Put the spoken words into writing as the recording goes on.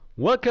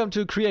Welcome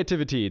to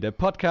Creativity, the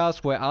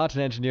podcast where art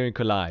and engineering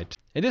collide.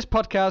 In this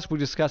podcast, we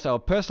discuss our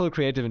personal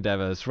creative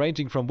endeavors,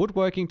 ranging from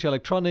woodworking to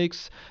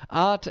electronics,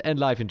 art, and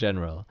life in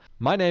general.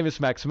 My name is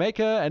Max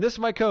Maker, and this is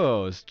my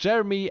co-host,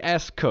 Jeremy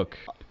S. Cook.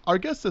 Our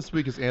guest this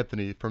week is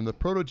Anthony from the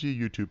ProtoG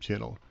YouTube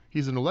channel.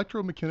 He's an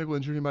electromechanical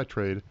engineer by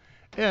trade,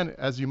 and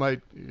as you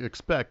might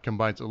expect,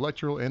 combines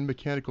electrical and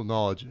mechanical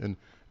knowledge in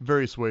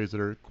various ways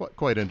that are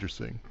quite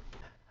interesting.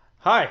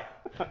 Hi.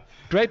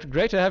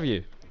 Great to have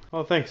you.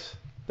 Oh, thanks.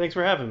 Thanks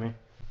for having me.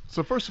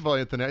 So first of all,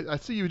 Anthony, I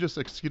see you just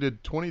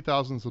exceeded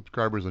 20,000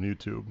 subscribers on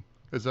YouTube.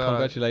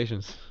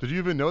 Congratulations. Did you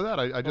even know that?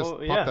 I just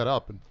popped that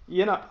up.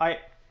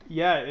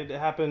 It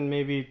happened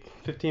maybe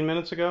 15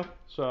 minutes ago.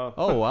 So.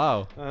 Oh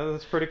wow.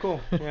 That's pretty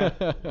cool. Yeah.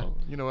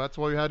 Well, that's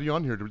why we had you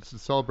on here to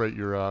celebrate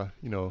your,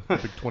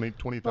 big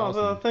 20,000.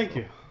 Oh, thank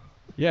you.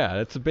 Yeah,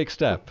 that's a big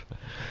step.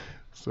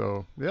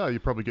 So yeah, you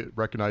probably get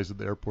recognized at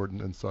the airport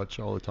and such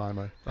all the time,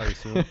 I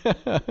assume.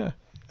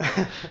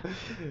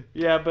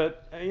 Yeah,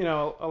 but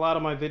a lot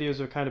of my videos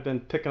have kind of been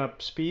picking up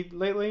speed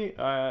lately.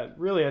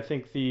 Really, I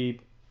think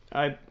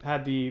I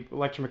had the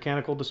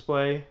electromechanical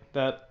display.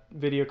 That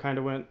video kind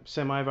of went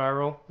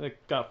semi-viral.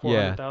 It got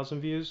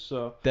 400,000 views.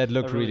 So that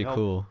looked really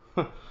cool.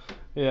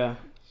 Yeah.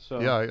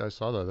 So. Yeah, I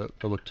saw that.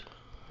 That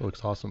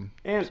looks awesome.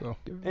 And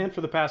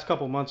for the past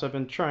couple months, I've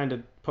been trying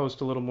to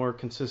post a little more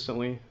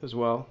consistently as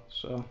well.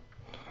 So.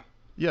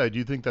 Yeah. Do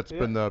you think that's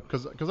been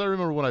because I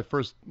remember when I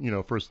first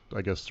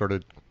I guess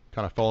started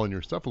kind of following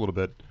your stuff a little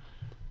bit.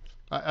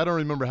 I don't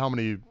remember how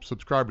many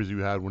subscribers you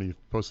had when you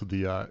posted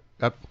the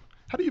how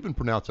do you even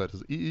pronounce that?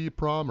 Is it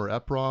EEPROM or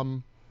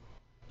EPROM?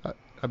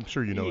 I'm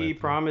sure you know it.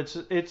 EEPROM. It's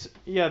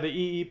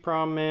the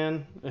EEPROM,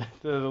 man.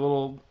 the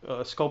little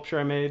sculpture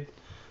I made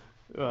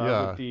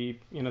with the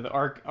the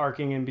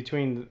arcing in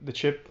between the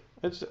chip.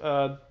 It's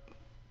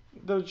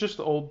those just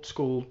the old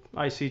school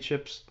IC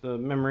chips, the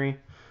memory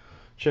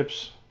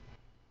chips.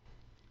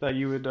 That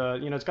you would,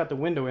 it's got the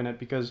window in it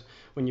because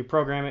when you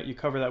program it, you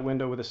cover that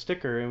window with a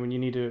sticker, and when you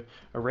need to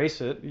erase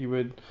it, you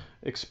would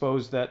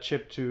expose that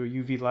chip to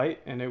UV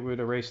light, and it would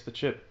erase the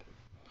chip.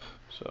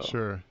 So.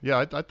 Sure. Yeah,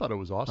 I thought it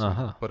was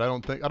awesome, but I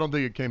don't think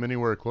it came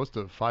anywhere close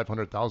to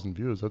 500,000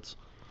 views.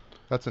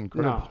 That's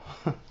incredible.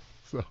 No.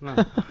 So. No.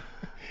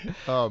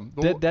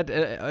 That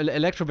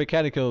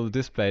electromechanical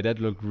display, that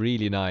looked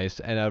really nice,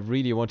 and I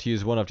really want to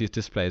use one of these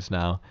displays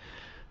now.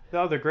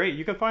 Oh, they're great.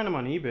 You can find them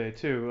on eBay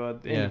too,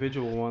 the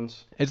individual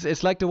ones.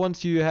 It's like the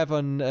ones you have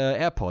on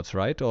airports,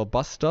 right, or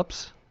bus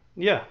stops?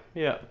 Yeah.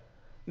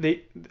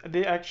 They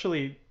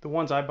actually, the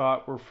ones I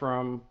bought were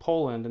from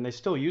Poland, and they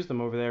still use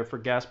them over there for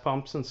gas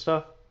pumps and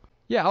stuff.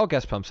 Yeah, our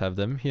gas pumps have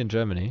them here in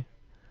Germany.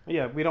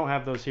 Yeah, we don't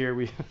have those here.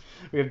 We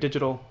have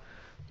digital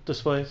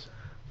displays.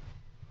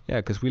 Yeah,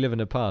 because we live in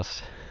the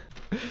past.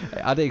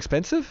 Are they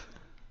expensive?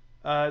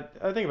 I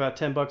think about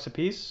 $10 a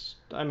piece.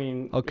 I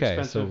mean, okay,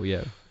 expensive. So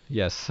yeah,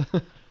 yes.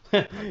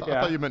 I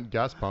thought you meant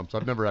gas pumps.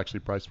 I've never actually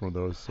priced one of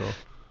those, so.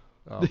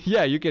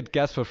 Yeah, you get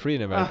gas for free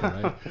in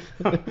America,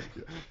 right?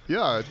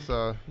 Yeah, it's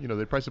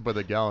they price it by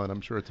the gallon.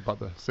 I'm sure it's about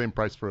the same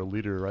price for a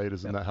liter, right?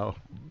 Isn't that how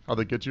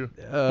they get you?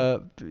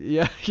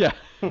 Yeah.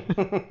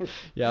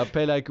 Yeah, I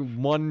pay like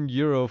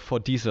 €1 for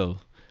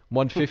diesel,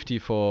 1.50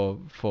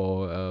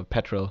 for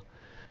petrol,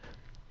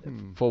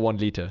 for 1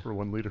 liter. For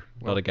 1 liter,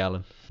 not a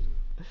gallon.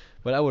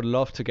 But I would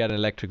love to get an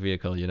electric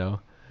vehicle,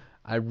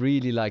 I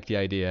really like the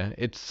idea.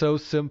 It's so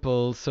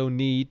simple, so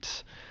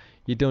neat.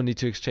 You don't need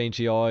to exchange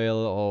the oil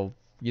or,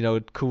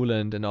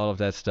 coolant and all of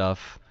that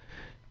stuff.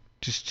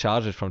 Just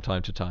charge it from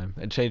time to time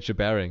and change the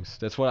bearings.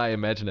 That's what I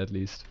imagine, at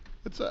least.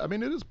 It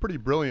is pretty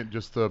brilliant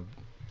just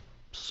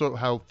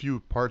how few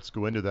parts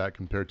go into that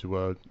compared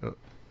to a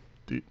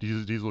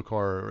diesel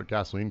car or a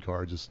gasoline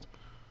car. Just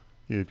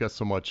you've got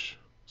so much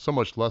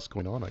less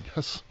going on, I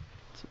guess.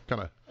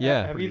 Kind of.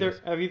 Yeah. Have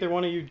either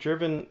one of you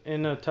driven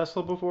in a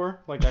Tesla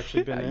before? Like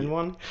actually been in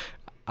one?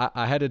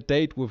 I had a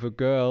date with a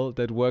girl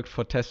that worked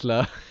for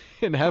Tesla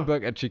in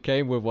Hamburg, and she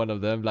came with one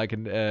of them, like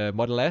a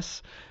Model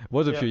S. It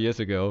was a few years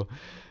ago,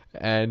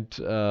 and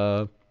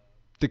the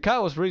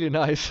car was really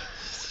nice.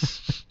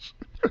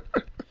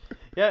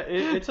 Yeah,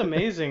 it's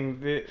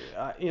amazing.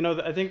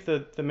 I think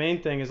the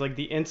main thing is like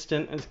the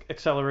instant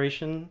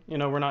acceleration.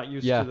 We're not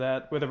used to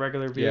that with a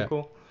regular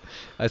vehicle.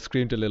 Yeah. I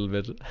screamed a little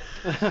bit.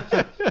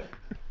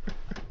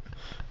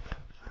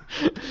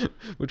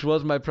 Which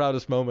was my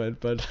proudest moment,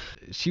 but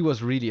she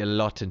was really a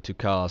lot into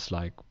cars,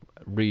 like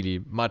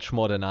really much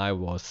more than I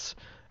was,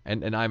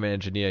 and I'm an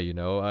engineer,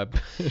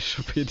 it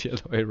should be the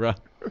other way around.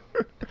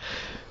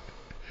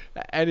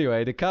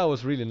 Anyway, the car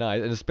was really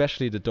nice, and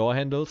especially the door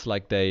handles,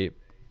 like they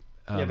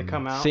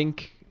come out.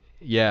 Sync.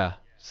 Yeah,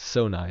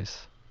 so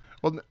nice.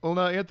 Well,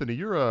 now Anthony,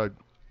 you're I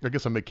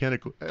guess a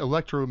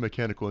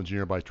electromechanical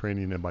engineer by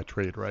training and by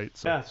trade, right?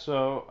 So. Yeah,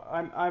 so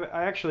I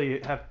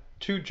actually have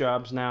 2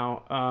 jobs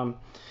now.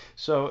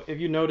 So if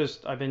you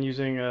noticed, I've been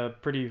using a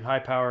pretty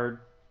high-powered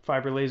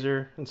fiber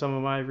laser in some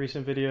of my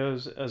recent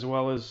videos, as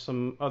well as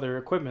some other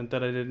equipment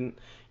that I didn't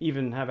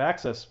even have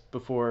access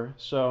before.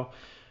 So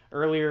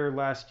earlier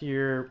last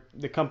year,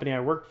 the company I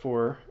worked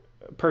for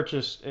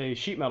purchased a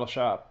sheet metal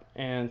shop,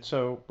 and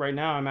so right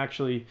now I'm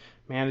actually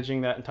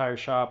managing that entire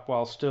shop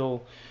while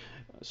still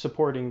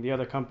supporting the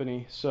other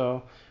company.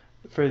 So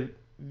for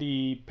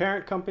the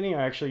parent company,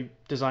 I actually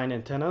design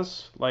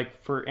antennas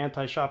like for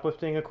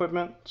anti-shoplifting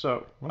equipment.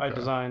 So I Okay.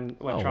 design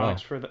Oh wow.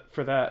 electronics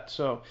for that.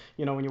 So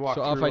when you So walk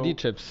RFID through,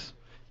 chips.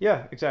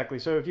 yeah, exactly.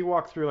 So if you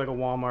walk through like a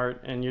Walmart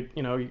and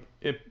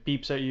it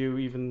beeps at you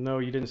even though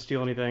you didn't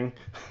steal anything,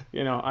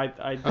 I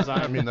I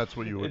design mean, that's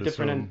what you would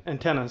different assume.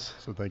 antennas.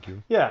 So thank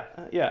you. Yeah,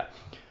 yeah.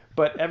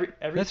 But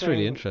That's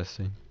really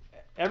interesting.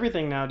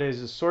 everything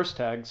nowadays is source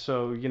tagged.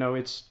 So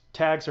its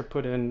tags are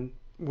put in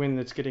when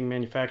it's getting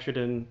manufactured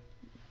in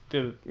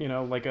the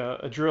like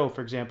a drill,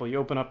 for example. You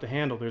open up the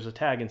handle, there's a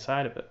tag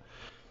inside of it.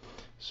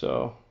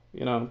 So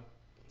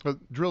But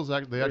drills, they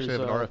actually there's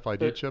have an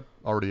RFID chip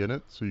already in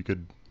it, so you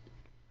could.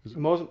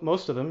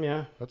 most of them,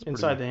 yeah, That's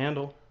inside pretty. the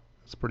handle.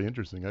 That's pretty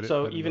interesting. I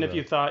So didn't even know if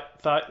you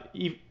that.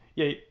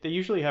 yeah, they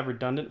usually have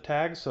redundant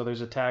tags. So there's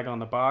a tag on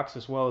the box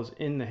as well as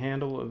in the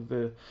handle of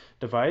the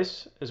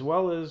device, as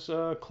well as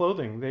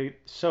clothing. They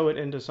sew it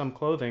into some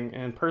clothing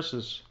and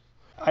purses.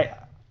 I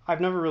I've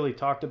never really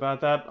talked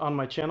about that on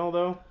my channel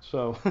though,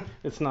 so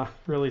it's not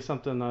really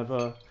something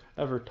I've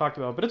ever talked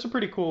about. But it's a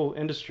pretty cool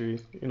industry.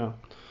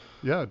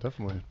 Yeah,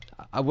 definitely.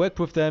 I worked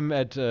with them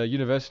at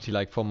university,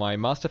 like for my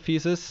master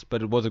thesis,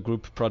 but it was a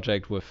group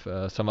project with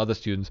some other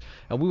students,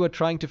 and we were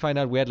trying to find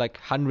out. We had like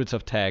hundreds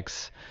of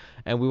tags,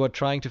 and we were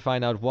trying to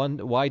find out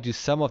why do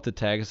some of the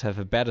tags have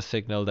a better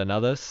signal than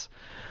others.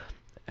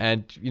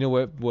 And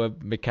we're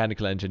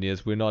mechanical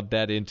engineers. We're not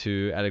that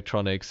into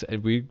electronics,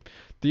 and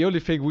the only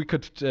thing we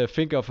could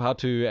think of how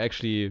to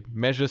actually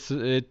measure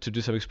it to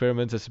do some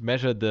experiments is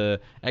measure the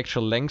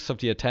actual lengths of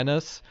the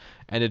antennas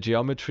and the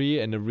geometry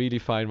in a really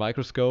fine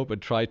microscope and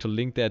try to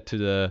link that to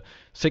the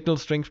signal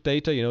strength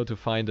data, to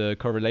find a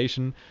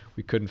correlation.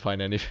 We couldn't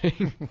find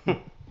anything.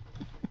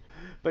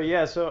 But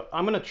yeah, so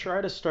I'm gonna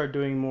try to start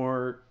doing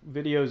more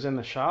videos in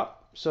the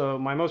shop. So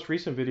my most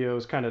recent video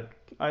is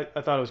I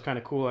thought it was kind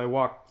of cool. I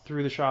walked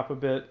through the shop a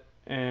bit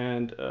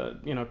and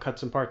cut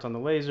some parts on the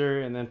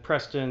laser and then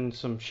pressed in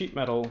some sheet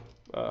metal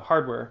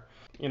hardware.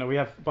 We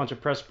have a bunch of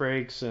press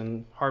brakes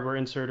and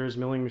hardware inserters,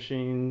 milling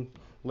machine,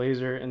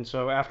 laser, and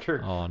so Oh, after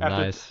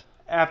nice.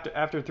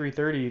 after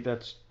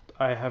 3:30,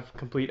 I have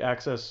complete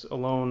access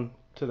alone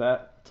to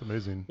that. It's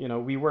amazing.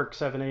 We work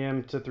 7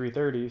 a.m. to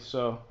 3:30,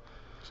 so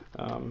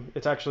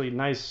it's actually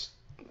nice.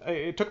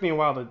 It took me a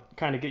while to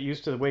kind of get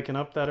used to waking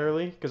up that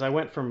early because I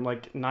went from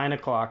like 9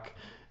 o'clock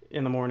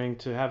in the morning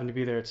to having to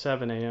be there at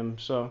 7 a.m.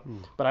 So,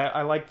 Ooh. but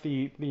I like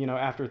the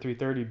after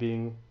 3:30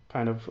 being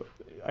kind of,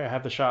 I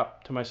have the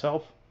shop to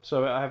myself.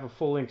 So I have a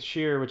full length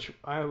shear, which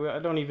I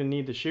don't even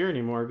need the shear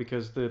anymore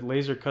because the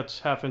laser cuts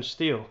half-inch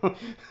steel.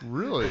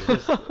 Really?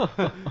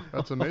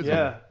 That's amazing.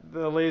 Yeah,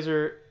 the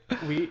laser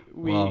we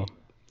Wow.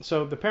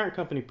 so the parent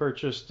company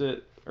purchased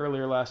it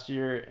earlier last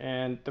year,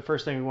 and the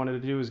first thing we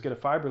wanted to do was get a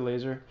fiber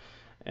laser.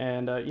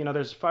 And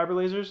there's fiber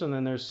lasers and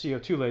then there's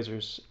CO2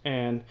 lasers.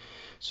 And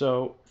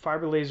so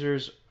fiber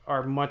lasers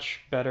are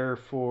much better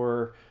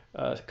for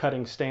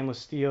cutting stainless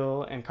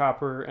steel and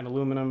copper and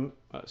aluminum.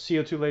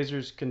 CO2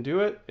 lasers can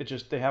do it. It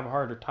just they have a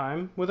harder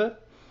time with it.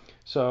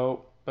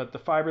 So, but the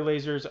fiber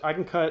lasers, I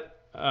can cut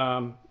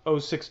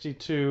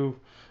 062.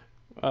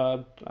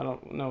 I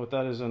don't know what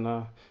that is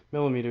in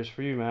millimeters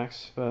for you,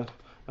 Max, but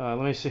let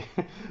me see.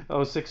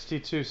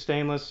 062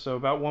 stainless, so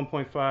about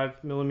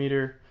 1.5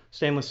 millimeter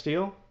stainless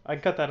steel. I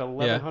can cut that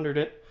Yeah.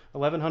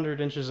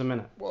 1100 inches a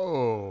minute.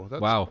 Whoa,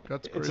 Wow.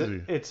 that's It's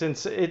crazy.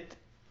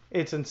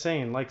 it's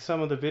insane. Like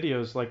some of the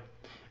videos, like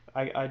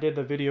I did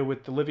the video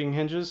with the living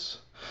hinges.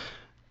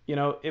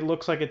 It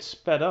looks like it's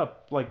sped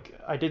up. Like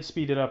I did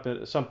speed it up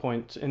at some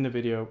point in the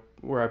video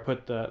where I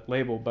put the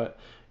label, but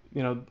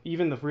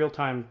even the real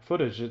time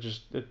footage,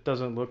 it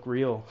doesn't look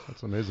real.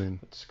 That's amazing.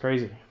 It's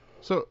crazy.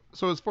 So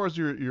as far as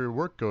your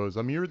work goes,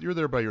 I mean, you're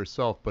there by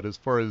yourself, but as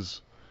far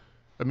as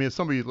I mean, if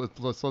somebody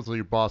let's say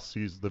your boss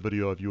sees the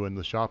video of you in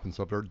the shop and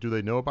stuff, or do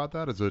they know about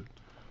that?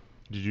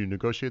 Did you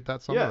negotiate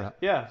that somewhere?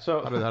 Yeah.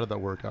 So How did that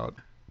work out?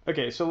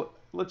 okay, so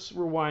let's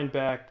rewind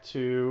back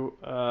to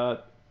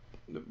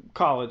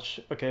college.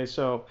 Okay,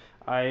 so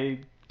I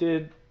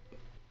did.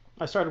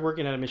 I started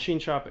working at a machine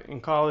shop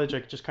in college. I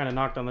just kind of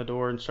knocked on the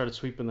door and started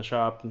sweeping the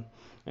shop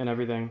and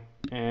everything.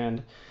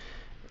 And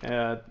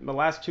my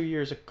last 2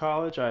 years of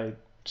college, I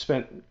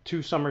spent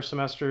 2 summer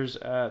semesters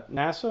at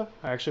NASA.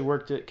 I actually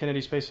worked at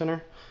Kennedy Space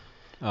Center.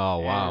 Oh,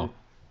 And wow.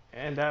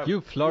 and that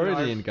You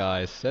Floridian I've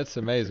guys, that's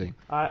amazing.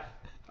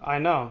 I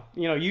know.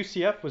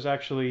 UCF was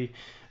actually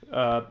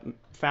uh,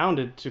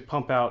 founded to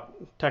pump out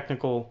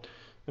technical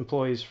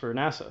employees for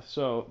NASA,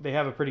 so they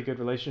have a pretty good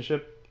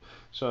relationship.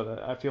 So that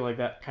I feel like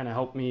that kind of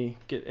helped me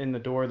get in the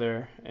door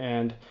there,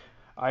 and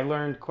I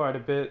learned quite a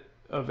bit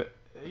of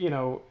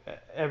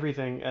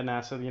everything at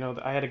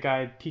NASA. I had a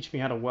guy teach me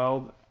how to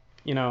weld.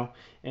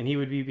 And he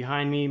would be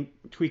behind me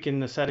tweaking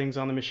the settings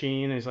on the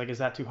machine. And he's like, "Is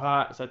that too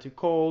hot? Is that too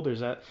cold? Or is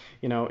that,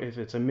 if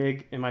it's a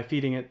MIG, am I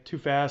feeding it too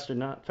fast or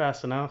not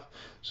fast enough?"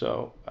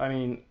 So, I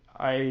mean,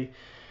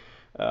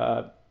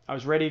 uh, I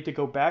was ready to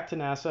go back to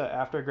NASA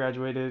after I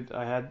graduated.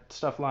 I had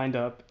stuff lined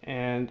up,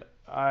 and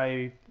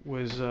I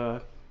was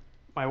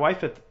my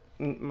wife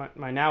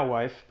my now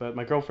wife, but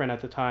my girlfriend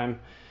at the time.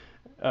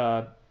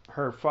 Uh,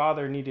 Her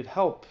father needed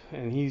help,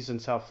 and he's in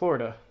South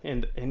Florida,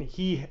 and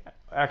he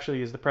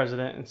actually is the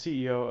president and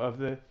CEO of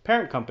the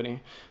parent company.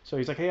 So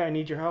he's like, hey, I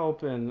need your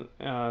help, and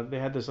they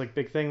had this like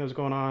big thing that was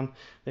going on.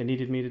 They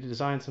needed me to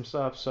design some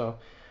stuff, so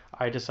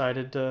I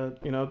decided to,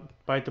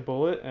 bite the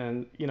bullet.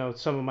 And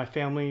some of my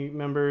family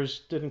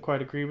members didn't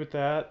quite agree with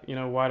that.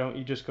 Why don't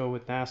you just go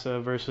with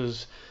NASA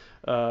versus,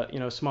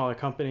 a smaller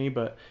company?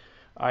 But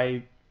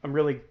I'm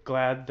really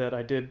glad that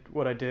I did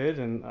what I did,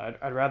 and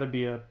I'd rather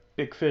be a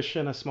big fish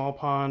in a small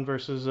pond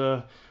versus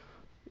a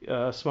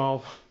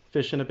small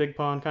fish in a big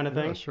pond kind of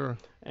thing. Yeah, sure.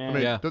 And I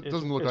mean, Yeah. it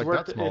doesn't look like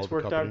that small of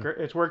a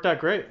company. It's worked out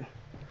great.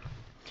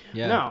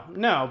 Yeah.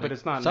 No, but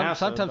it's not NASA.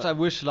 Sometimes but... I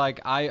wish like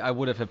I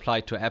would have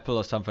applied to Apple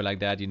or something like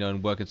that,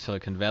 and work at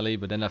Silicon Valley.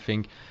 But then I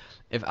think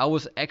if I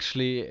was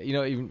actually,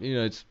 even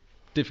it's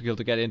difficult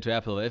to get into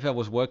Apple. If I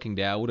was working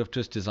there, I would have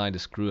just designed a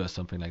screw or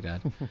something like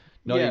that.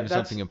 Not Yeah, even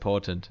something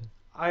important.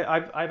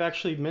 I've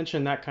actually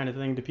mentioned that kind of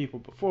thing to people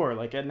before.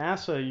 Like at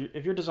NASA,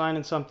 if you're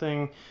designing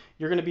something,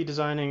 you're going to be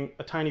designing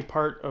a tiny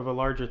part of a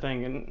larger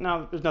thing. And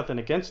now there's nothing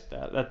against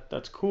that.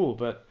 That's cool,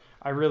 but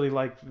I really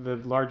like the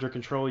larger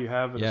control you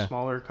have at a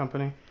smaller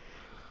company.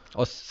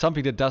 Or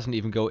something that doesn't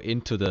even go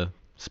into the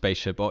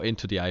spaceship or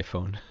into the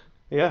iPhone.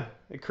 Yeah,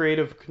 a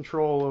creative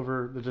control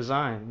over the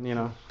design,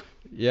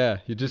 Yeah,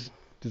 you just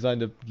design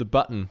the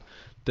button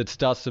that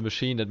starts the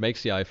machine that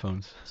makes the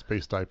iPhones.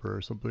 Space diaper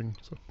or something.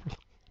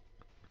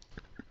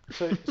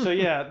 So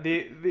yeah,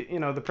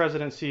 the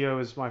president CEO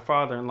is my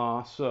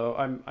father-in-law. So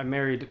I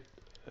married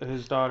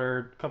his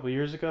daughter a couple of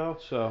years ago.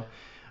 So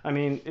I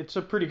mean, it's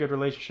a pretty good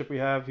relationship we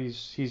have.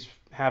 He's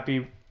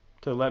happy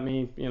to let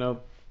me,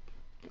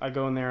 I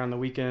go in there on the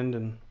weekend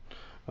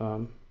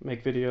and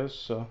make videos.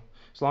 So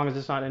as long as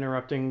it's not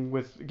interrupting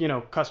with,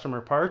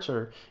 customer parts,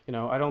 or,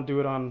 I don't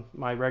do it on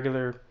my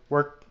regular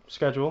work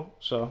schedule.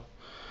 So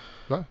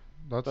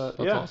that's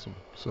awesome.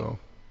 So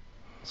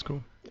that's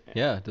cool.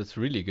 Yeah, that's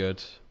really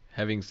good.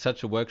 Having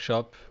such a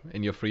workshop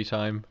in your free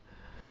time.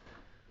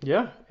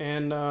 Yeah,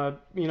 and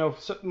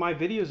so my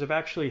videos have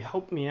actually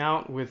helped me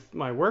out with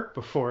my work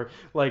before.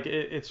 Like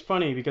it's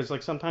funny because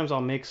like sometimes I'll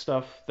make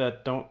stuff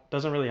that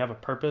doesn't really have a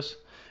purpose,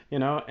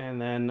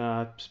 and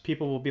then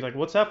people will be like,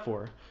 "What's that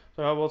for?"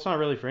 So, well, it's not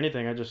really for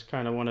anything. I just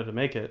kind of wanted to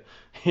make it,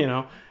 you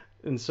know.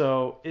 And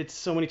so it's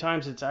so many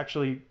times it's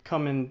actually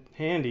come in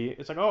handy.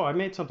 It's like, oh, I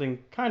made something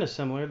kind of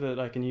similar that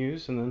I can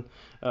use, and then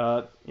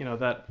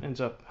that ends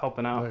up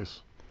helping out.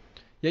 Nice.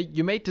 Yeah,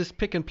 you made this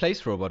pick and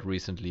place robot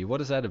recently.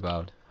 What is that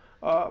about?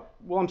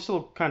 Well, I'm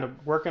still kind of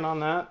working on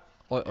that.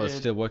 Or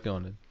still working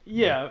on it?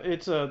 Yeah,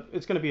 it's going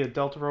to be a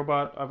Delta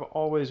robot. I've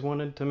always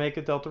wanted to make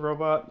a Delta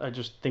robot. I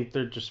just think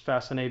they're just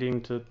fascinating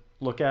to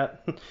look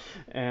at,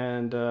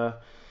 and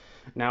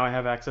now I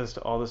have access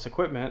to all this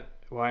equipment.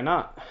 Why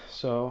not?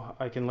 So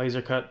I can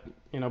laser cut,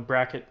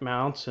 bracket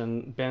mounts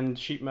and bend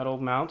sheet metal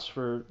mounts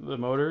for the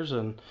motors,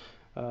 and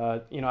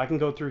I can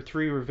go through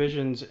 3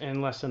 revisions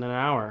in less than an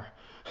hour.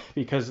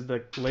 Because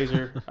the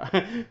laser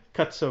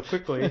cuts so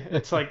quickly.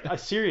 It's like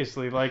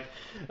seriously, like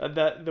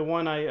that the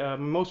one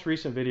most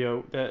recent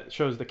video that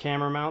shows the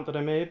camera mount that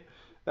I made,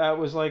 that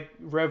was like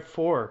Rev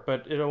 4,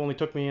 but it only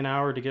took me an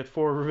hour to get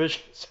 4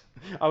 revisions.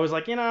 I was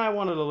like, I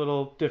wanted a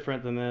little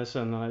different than this,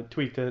 and I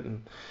tweaked it,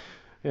 and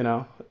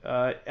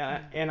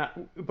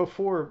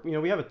before,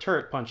 we have a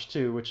turret punch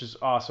too, which is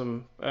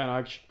awesome, and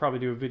I should probably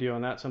do a video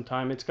on that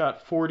sometime. It's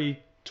got 40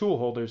 tool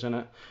holders in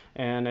it,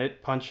 and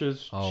it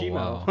punches sheet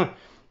metal.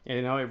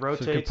 It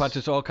rotates. So it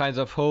punches all kinds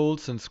of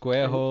holes and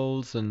square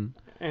holes and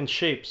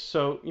shapes.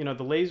 So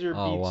the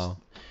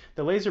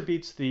laser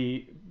beats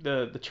the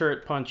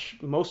turret punch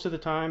most of the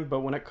time,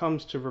 but when it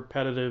comes to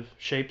repetitive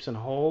shapes and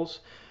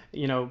holes,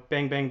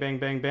 bang bang bang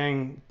bang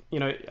bang,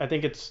 I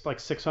think it's like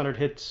 600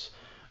 hits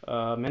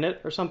a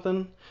minute or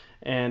something,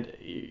 and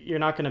you're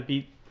not going to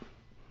beat.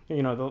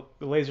 The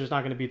laser's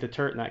not going to beat the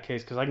turret in that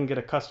case, because I can get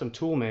a custom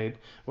tool made,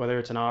 whether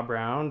it's an odd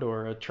round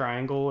or a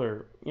triangle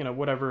or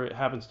whatever it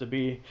happens to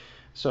be.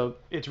 So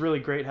it's really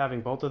great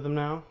having both of them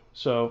now.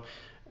 So,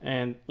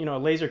 and a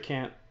laser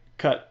can't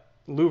cut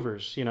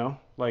louvers,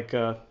 like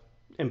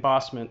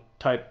embossment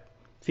type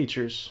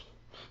features.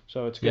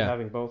 So it's good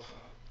having both.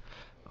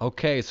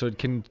 Okay, so it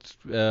can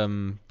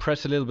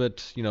press a little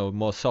bit,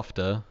 more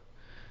softer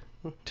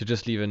to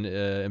just leave an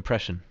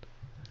impression.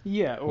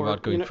 Yeah, or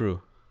without going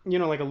through.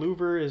 Like a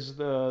louver is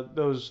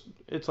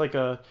it's like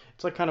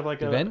kind of like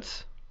the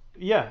vents?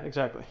 Yeah,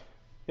 exactly.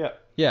 Yeah.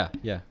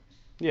 Yeah.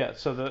 Yeah,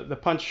 so the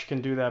punch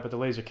can do that, but the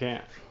laser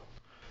can't.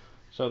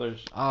 So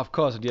there's... of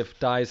course, you have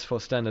dies for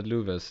standard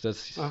louvers.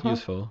 That's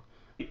useful.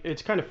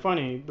 It's kind of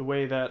funny the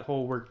way the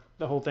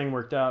whole thing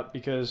worked out,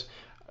 because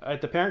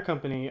at the parent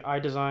company, I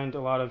designed a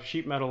lot of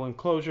sheet metal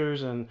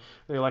enclosures and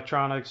the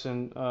electronics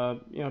and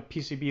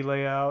PCB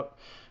layout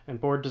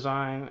and board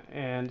design,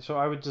 and so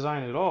I would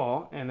design it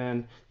all, and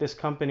then this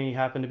company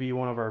happened to be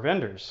one of our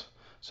vendors.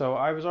 So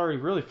I was already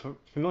really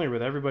familiar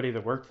with everybody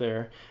that worked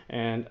there,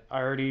 and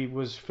I already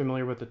was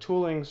familiar with the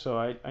tooling, so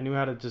I knew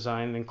how to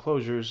design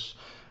enclosures.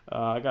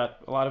 I got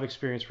a lot of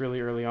experience really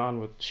early on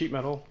with sheet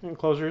metal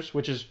enclosures,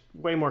 which is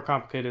way more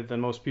complicated than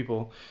most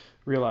people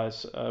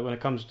realize when it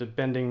comes to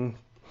bending,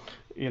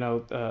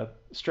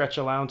 stretch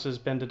allowances,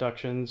 bend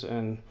deductions,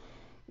 and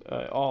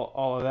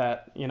all of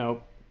that.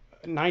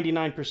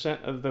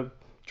 99% of the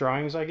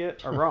drawings I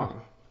get are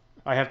wrong.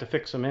 I have to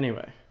fix them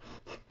anyway.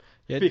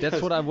 Yeah,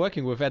 that's what I'm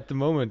working with at the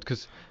moment.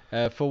 Because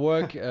for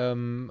work,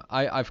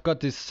 I've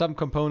got some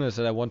components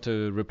that I want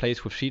to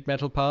replace with sheet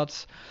metal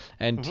parts,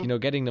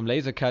 and getting them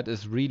laser cut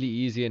is really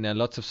easy, and there are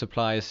lots of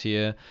suppliers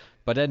here.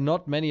 But then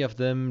not many of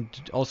them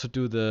also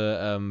do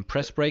the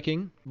press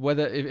braking.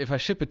 Whether if I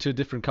ship it to a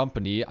different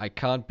company, I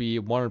can't be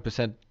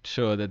 100%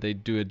 sure that they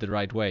do it the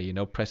right way.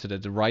 Press it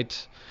at the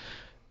right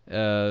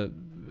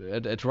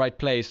at right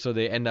place, so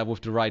they end up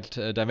with the right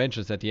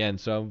dimensions at the end.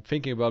 So I'm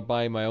thinking about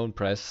buying my own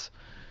press,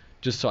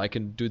 just so I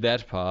can do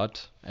that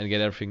part and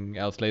get everything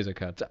else laser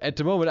cut. At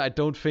the moment, I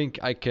don't think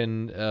I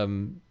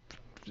can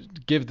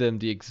give them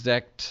the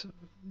exact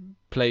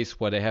place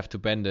where they have to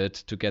bend it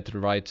to get the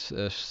right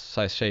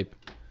size shape.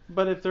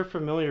 But if they're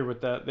familiar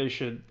with that, they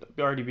should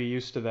already be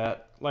used to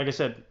that. Like I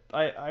said,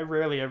 I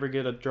rarely ever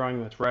get a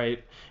drawing that's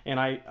right, and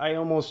I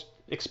almost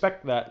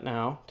expect that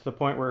now, to the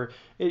point where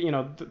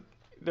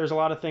there's a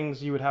lot of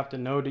things you would have to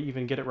know to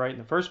even get it right in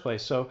the first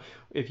place. So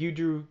if you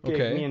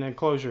gave me an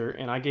enclosure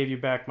and I gave you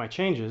back my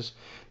changes,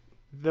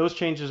 those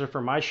changes are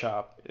for my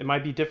shop. It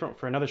might be different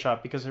for another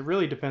shop because it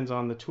really depends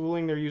on the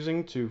tooling they're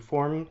using to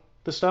form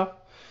the stuff.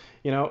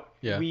 We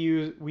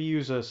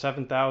use a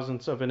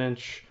 7/1000th of an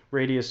inch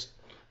radius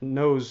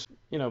nose,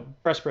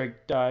 press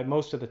brake die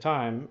most of the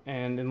time,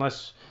 and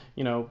unless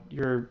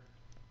you're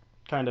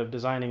kind of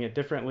designing it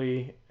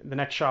differently, the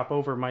next shop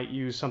over might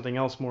use something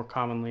else more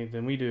commonly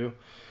than we do.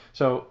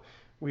 So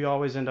we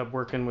always end up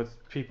working with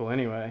people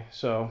anyway.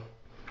 So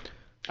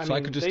I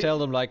could just tell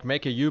them, like,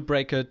 make a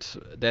U-bracket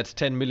that's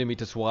 10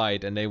 millimeters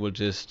wide, and they will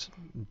just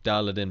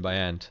dial it in by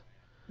hand.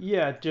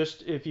 Yeah,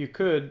 just if you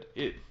could,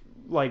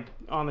 like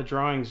on the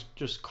drawings,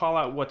 just call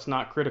out what's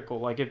not critical.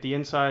 Like if the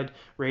inside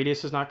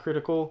radius is not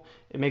critical,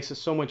 it makes it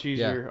so much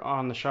easier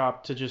on the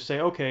shop to just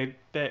say, okay,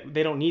 that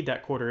they don't need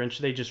that 1/4 inch.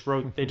 They just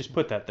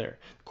put that there,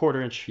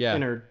 1/4 inch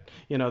inner,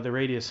 the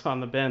radius on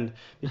the bend,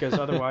 because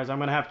otherwise I'm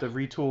gonna have to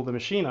retool the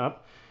machine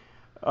up.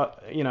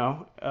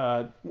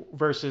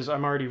 Versus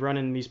I'm already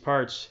running these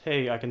parts.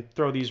 Hey, I can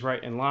throw these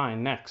right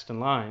next in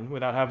line,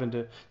 without having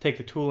to take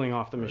the tooling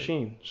off the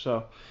machine.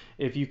 So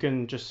if you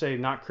can just say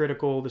not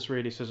critical, this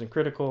radius isn't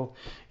critical,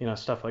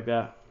 stuff like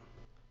that.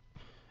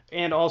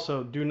 And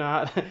also, do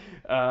not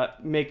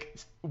make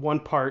one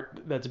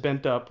part that's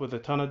bent up with a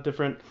ton of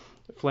different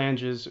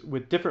flanges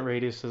with different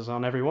radiuses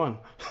on every one.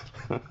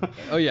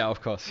 Oh yeah,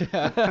 of course.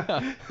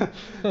 Yeah.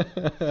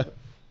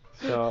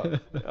 So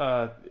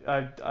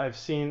I've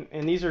seen,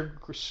 and these are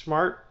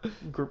smart,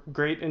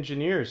 great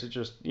engineers. It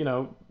just,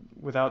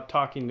 without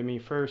talking to me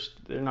first,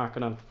 they're not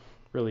gonna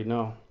really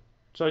know.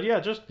 So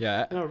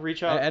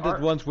reach out. I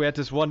added once. We had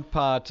this one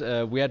part.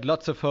 We had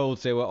lots of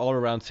holes. They were all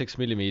around 6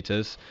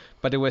 millimeters,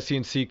 but they were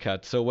CNC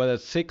cut. So whether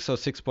it's 6 or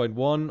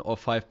 6.1 or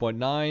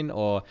 5.9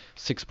 or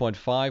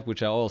 6.5,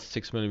 which are all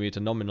 6 millimeter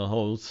nominal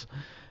holes.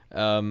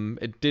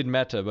 It didn't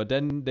matter, but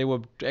then they were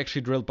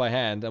actually drilled by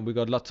hand, and we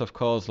got lots of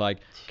calls like,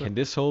 can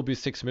this hole be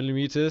 6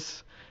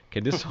 millimeters?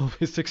 Can this hole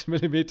be 6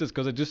 millimeters?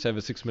 Because I just have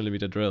a 6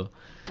 millimeter drill.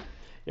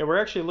 Yeah, we're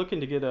actually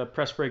looking to get a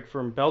press brake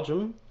from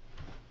Belgium.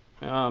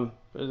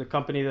 The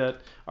company that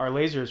our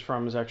laser is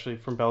from is actually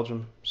from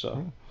Belgium,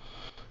 so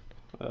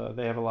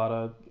they have a lot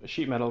of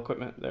sheet metal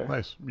equipment there.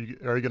 Nice.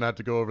 Are you going to have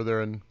to go over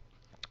there and...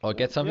 Or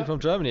get something from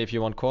Germany if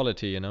you want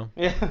quality,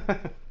 Yeah.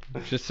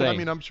 Just saying. I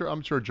mean, I'm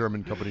sure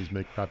German companies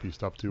make crappy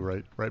stuff too,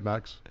 right? Right,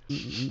 Max?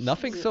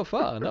 Nothing so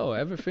far. No,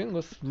 everything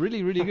was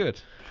really, really good.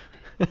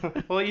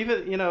 Well,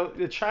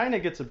 even China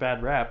gets a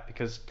bad rap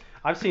because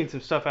I've seen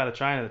some stuff out of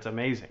China that's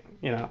amazing.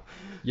 Yeah,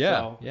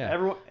 so yeah.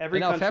 Every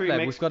in our country Fab Lab,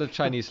 makes... we've got a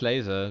Chinese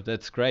laser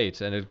that's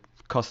great, and it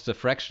costs a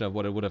fraction of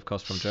what it would have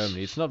cost from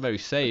Germany. It's not very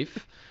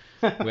safe.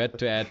 We had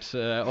to add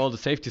all the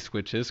safety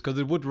switches because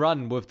it would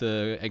run with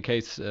the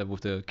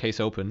case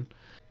open.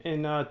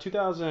 In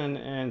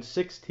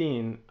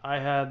 2016, I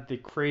had the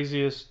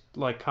craziest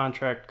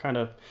contract kind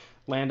of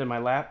land in my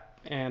lap,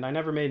 and I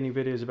never made any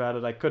videos about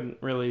it. I couldn't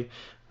really.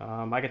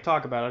 I could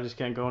talk about it. I just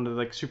can't go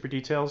into super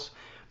details.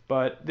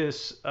 But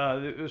this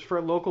it was for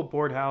a local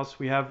board house.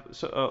 We have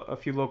a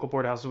few local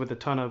board houses with a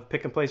ton of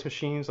pick and place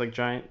machines, like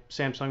giant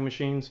Samsung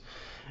machines,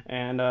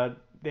 and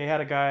they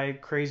had a guy,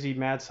 crazy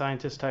mad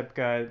scientist type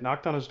guy,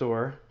 knocked on his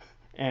door,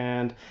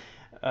 and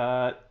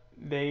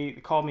they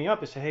called me up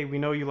and said, hey, we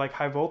know you like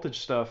high voltage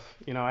stuff.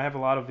 I have a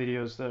lot of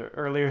videos that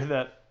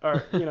are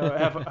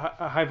have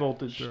a high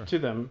voltage to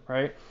them,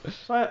 right?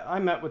 So I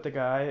met with the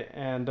guy,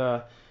 and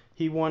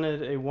he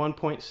wanted a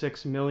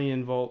 1.6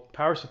 million volt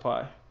power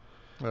supply.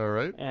 All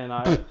right. And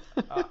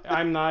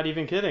I'm not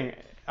even kidding.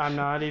 And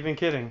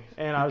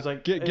I was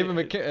like, give him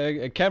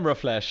a camera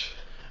flash.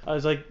 I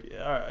was like,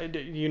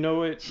 you know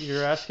what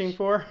you're asking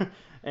for?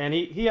 And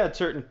he had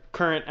certain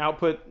current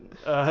output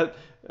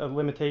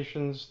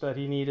limitations that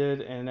he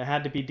needed, and it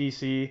had to be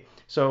DC.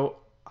 So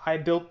I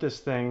built this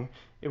thing.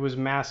 It was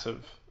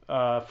massive,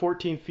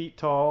 14 feet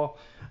tall,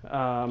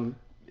 and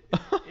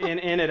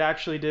it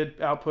actually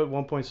did output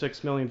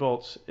 1.6 million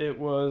volts. It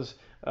was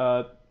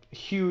a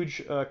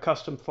huge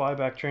custom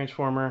flyback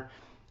transformer,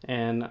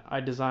 and I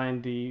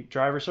designed the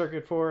driver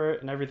circuit for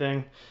it and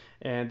everything.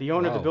 And Wow.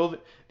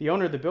 the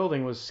owner of the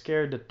building was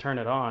scared to turn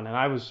it on, and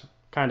I was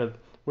kind of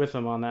with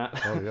him on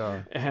that. Oh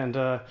yeah. And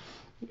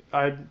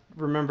I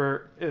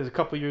remember it was a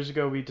couple years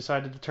ago we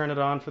decided to turn it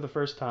on for the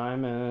first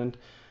time, and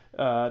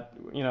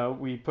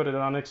we put it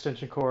on an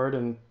extension cord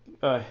and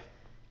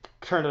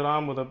turned it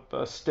on with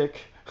a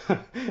stick,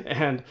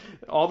 and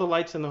all the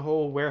lights in the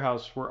whole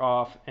warehouse were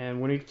off.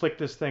 And when we flicked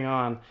this thing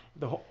on,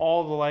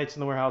 all the lights in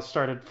the warehouse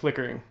started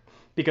flickering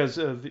because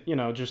of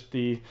just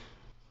the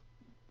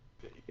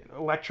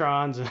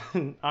electrons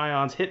and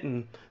ions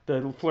hitting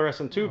the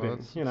fluorescent Oh,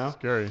 tubing. that's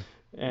scary.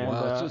 And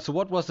Wow. So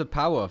what was the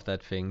power of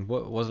that thing?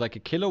 What was it, like a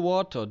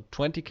kilowatt or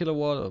 20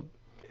 kilowatt? Or...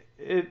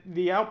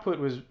 the output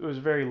was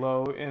very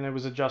low and it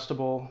was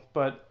adjustable,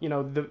 but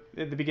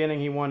at the beginning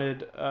he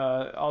wanted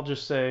I'll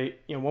just say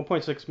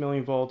 1.6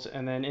 million volts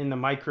and then in the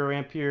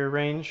microampere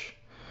range,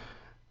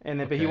 and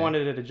then but he Okay.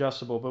 wanted it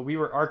adjustable. But we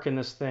were arcing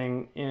this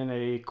thing in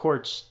a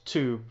quartz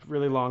tube,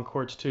 really long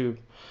quartz tube,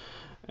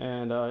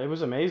 and it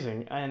was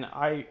amazing. And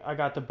I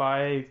got to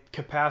buy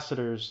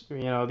capacitors,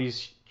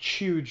 these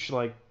huge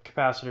like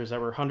capacitors that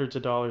were hundreds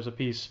of dollars a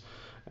piece.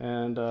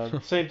 And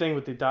same thing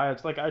with the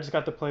diodes. Like I just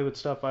got to play with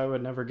stuff I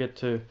would never get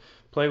to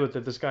play with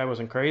if this guy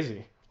wasn't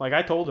crazy. Like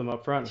I told him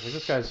up front, like,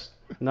 this guy's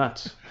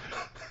nuts.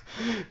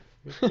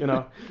 you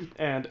know,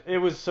 and it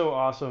was so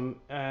awesome.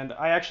 And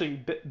I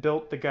actually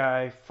built the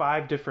guy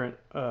 5 different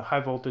high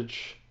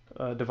voltage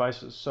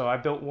devices. So I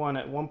built one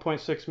at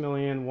 1.6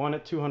 million, one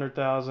at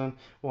 200,000,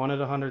 one at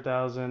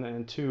 100,000,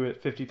 and two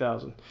at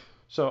 50,000.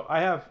 So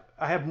I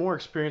have more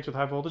experience with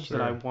high voltage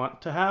than I Sure.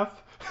 want to have.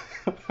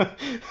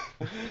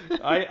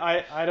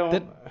 I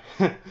don't.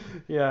 That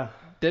Yeah.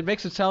 that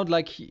makes it sound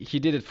like he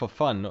did it for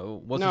fun.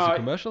 Was No, this a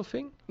commercial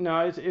thing? no,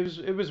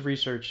 it was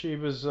research. He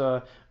was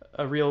a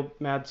real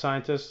mad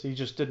scientist. He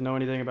just didn't know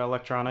anything about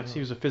electronics. He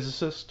Oh. was a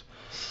physicist,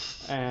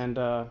 and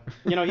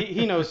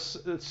he knows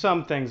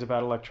some things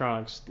about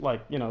electronics,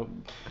 like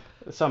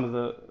some of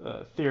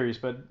the theories,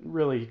 but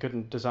really he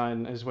couldn't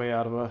design his way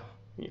out of a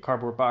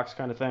cardboard box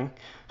kind of thing.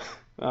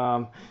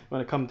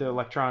 When it comes to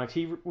electronics,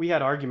 we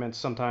had arguments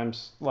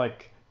sometimes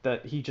like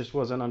that. He just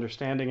wasn't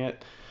understanding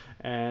it,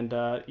 and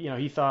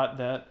he thought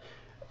that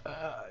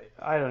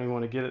I don't even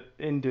want to get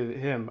into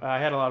him. I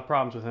had a lot of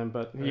problems with him,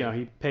 but Hey,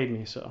 he paid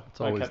me, so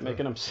that's I always kept the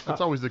making him that's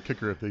stuff. always the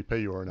kicker if they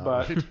pay you or not,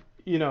 But right?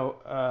 you know,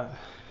 uh,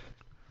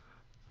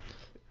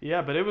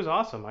 yeah, but it was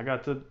awesome. I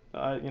got to,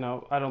 I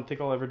don't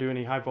think I'll ever do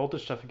any high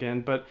voltage stuff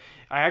again. But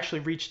I actually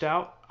reached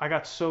out. I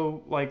got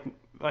so like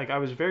I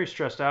was very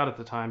stressed out at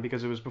the time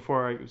because it was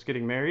before I was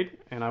getting married,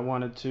 and I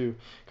wanted to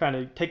kind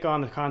of take on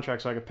the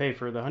contract so I could pay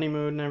for the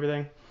honeymoon and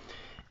everything.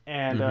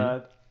 And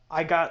Mm-hmm.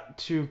 I got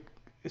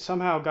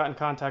in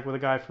contact with a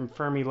guy from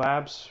Fermi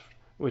Labs,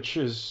 which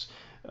is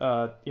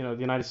the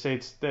United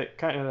States. That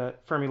kind of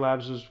Fermi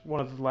Labs was one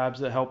of the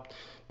labs that helped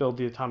build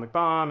the atomic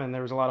bomb, and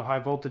there was a lot of high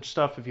voltage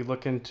stuff. If you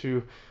look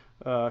into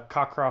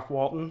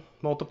Cockcroft-Walton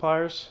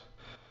multipliers,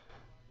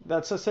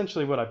 that's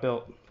essentially what I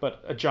built,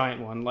 but a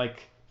giant one,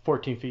 like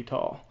 14 feet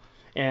tall.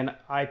 And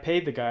I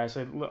paid the guy. I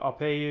said, "I'll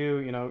pay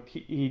you."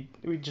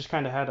 We just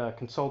kind of had a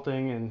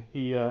consulting, and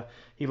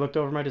he looked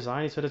over my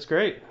design. He said, "It's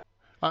great."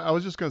 I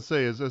was just gonna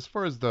say, as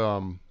far as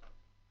the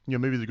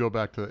maybe to go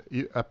back to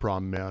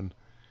EPROM, man,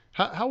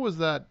 how was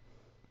that?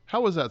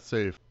 How was that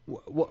safe?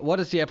 What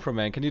is the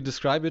EPROM? Can you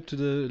describe it to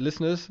the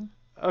listeners?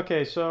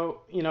 Okay,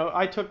 so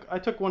I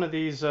took one of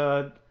these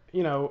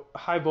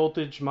high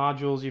voltage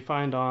modules you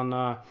find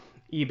on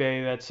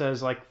eBay that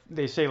says like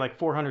they say like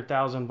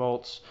 400,000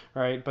 volts,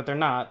 right? But they're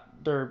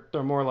not. They're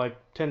more like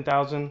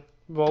 10,000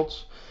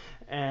 volts.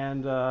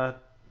 And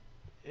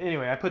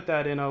anyway, I put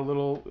that in a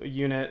little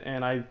unit,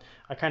 and I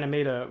kind of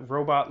made a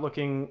robot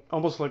looking,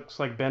 almost looks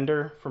like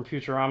Bender from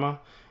Futurama.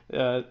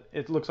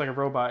 It looks like a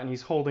robot, and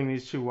he's holding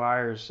these two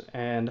wires.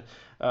 And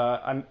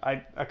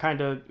I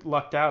kind of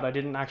lucked out. I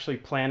didn't actually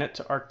plan it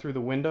to arc through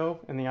the window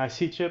in the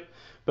IC chip,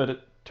 but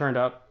it turned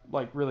out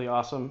like really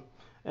awesome.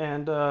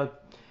 And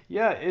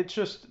yeah, it's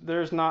just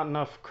there's not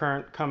enough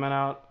current coming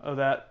out of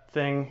that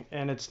thing,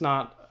 and it's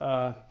not.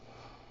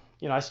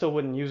 I still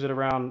wouldn't use it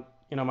around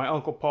my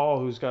Uncle Paul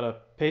who's got a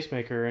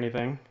pacemaker or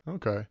anything.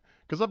 Okay,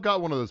 because I've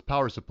got one of those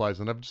power supplies,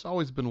 and I've just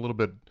always been a little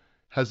bit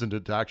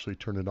hesitant to actually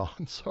turn it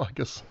on. So I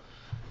guess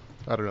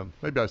I don't know.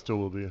 Maybe I still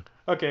will be.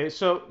 Okay,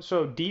 so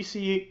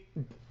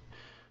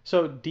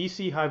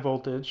DC high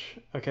voltage,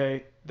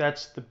 okay,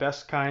 that's the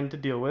best kind to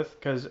deal with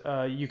because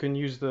you can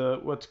use the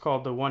what's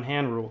called the one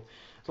hand rule.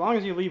 As long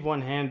as you leave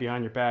one hand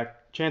behind your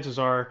back, chances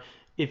are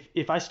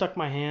if I stuck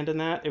my hand in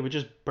that, it would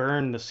just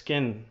burn the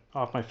skin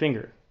off my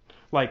finger.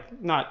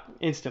 Like, not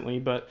instantly,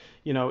 but,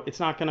 it's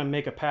not going to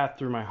make a path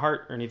through my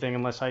heart or anything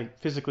unless I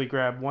physically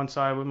grab one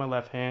side with my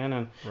left hand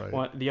and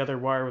the other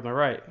wire with my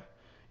right.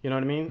 You know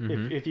what I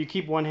mean? If you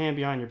keep one hand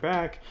behind your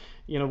back,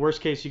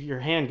 worst case, your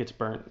hand gets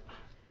burnt.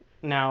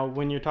 Now,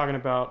 when you're talking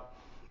about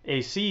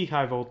AC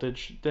high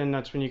voltage, then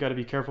that's when you got to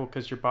be careful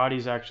because your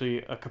body's actually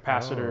a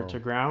capacitor to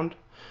ground.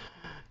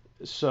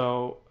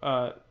 So,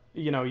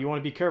 you want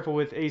to be careful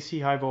with AC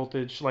high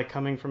voltage, like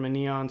coming from a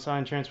neon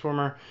sign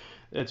transformer.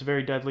 It's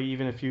very deadly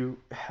even if you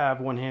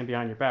have one hand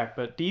behind your back.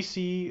 But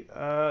DC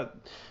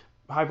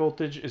high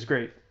voltage is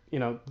great.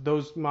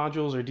 Those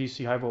modules are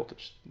DC high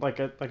voltage. Like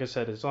I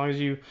said, as long as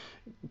you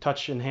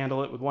touch and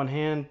handle it with one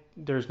hand,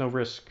 there's no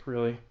risk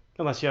really,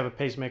 unless you have a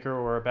pacemaker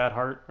or a bad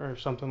heart or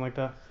something like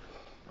that.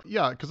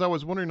 Yeah, because I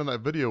was wondering on that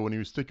video when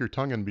you stick your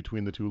tongue in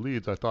between the two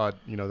leads, I thought,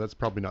 that's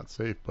probably not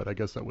safe, but I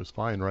guess that was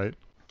fine, right?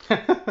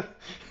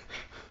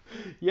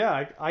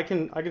 Yeah, I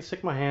can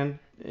stick my hand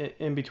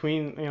in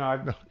between.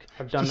 I've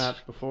done that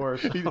before.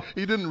 So.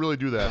 He didn't really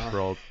do that, for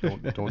all.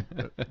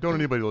 Don't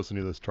anybody listen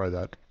to this try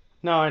that.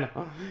 No, I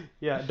know.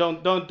 Yeah,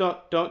 don't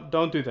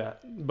do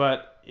that.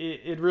 But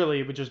it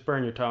really would just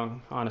burn your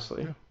tongue,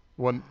 honestly. Yeah.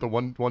 The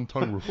one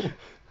tongue rule.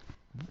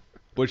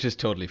 Which is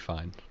totally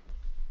fine.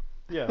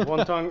 Yeah,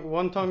 one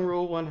tongue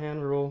rule, one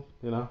hand rule.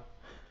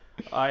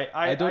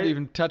 I don't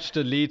even touch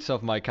the leads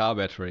of my car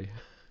battery.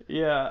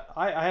 Yeah,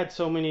 I had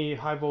so many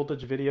high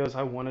voltage videos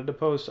I wanted to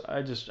post.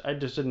 I just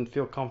didn't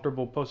feel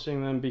comfortable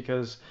posting them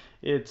because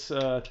it's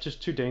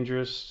just too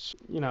dangerous.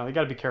 You got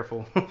to be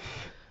careful.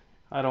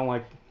 I don't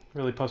like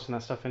really posting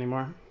that stuff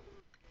anymore.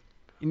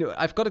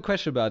 I've got a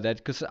question about that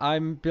because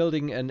I'm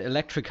building an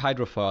electric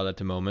hydrofoil at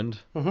the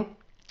moment. Mm-hmm.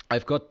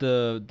 I've got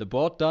the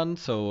board done,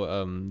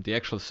 so the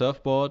actual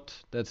surfboard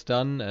that's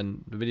done,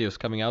 and the video is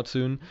coming out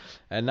soon.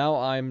 And now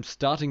I'm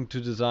starting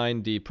to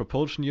design the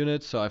propulsion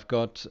unit. So I've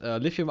got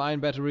lithium-ion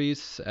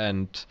batteries,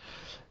 and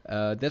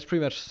that's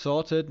pretty much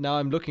sorted. Now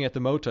I'm looking at the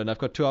motor, and I've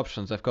got two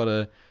options. I've got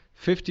a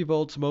 50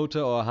 volts motor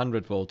or a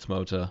 100 volts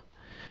motor,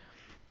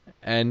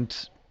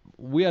 and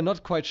we are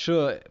not quite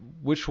sure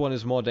which one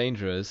is more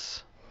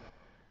dangerous.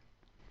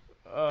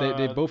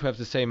 They both have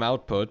the same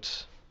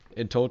output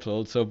in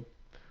total, so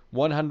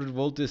 100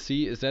 volt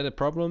DC, is that a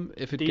problem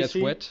if it DC? gets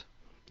wet?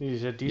 You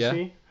said DC?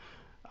 Yeah.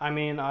 I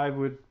mean, I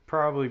would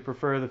probably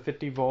prefer the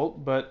 50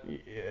 volt, but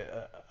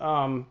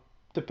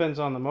depends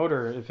on the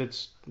motor. If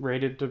it's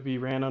rated to be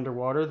ran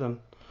underwater, then...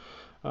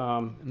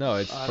 no,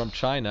 it's from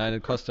China and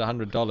it costs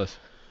 $100.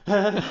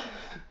 I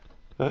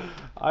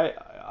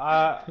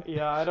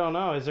don't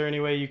know. Is there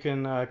any way you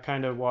can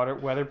kind of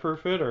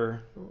weatherproof it,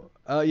 or?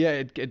 Yeah,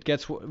 it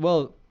gets...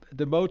 Well,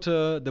 the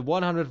motor, the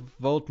 100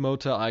 volt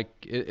motor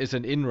is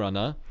an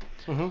in-runner.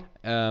 Mm-hmm.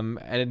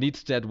 And it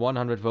needs that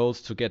 100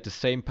 volts to get the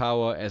same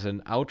power as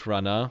an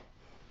outrunner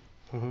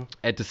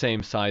at the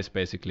same size,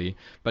 basically.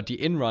 But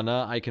the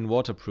in-runner I can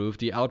waterproof,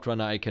 the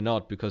outrunner I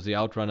cannot, because the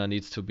outrunner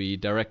needs to be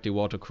directly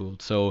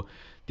water-cooled. So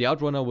the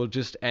outrunner will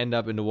just end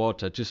up in the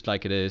water, just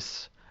like it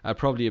is. I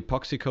probably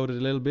epoxy coat it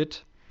a little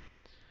bit.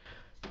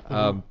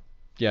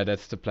 Yeah,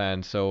 that's the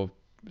plan. So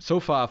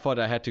far I thought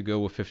I had to go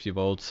with 50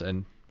 volts,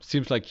 and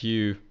seems like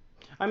you...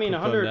 I mean,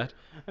 100.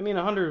 I mean,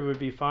 100 would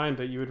be fine,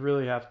 but you would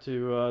really have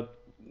to.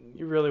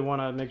 You really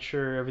want to make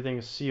sure everything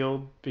is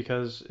sealed,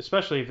 because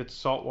especially if it's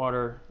salt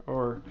water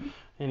or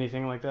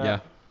anything like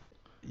that.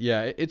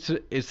 Yeah, it's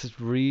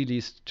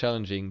really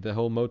challenging, the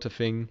whole motor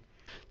thing.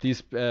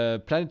 These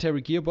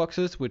planetary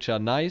gearboxes, which are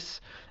nice,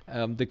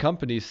 the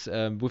companies,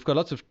 we've got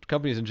lots of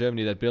companies in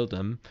Germany that build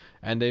them,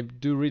 and they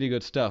do really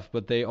good stuff.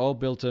 But they all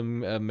built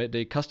them,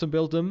 they custom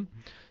built them,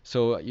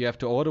 so you have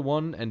to order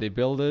one, and they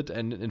build it,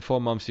 and in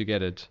 4 months you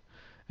get it.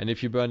 And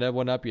if you burn that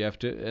one up, you have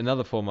to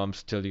another 4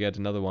 months till you get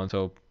another one.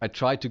 So I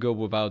tried to go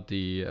without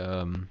the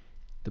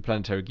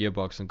planetary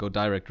gearbox and go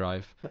direct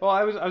drive. Well,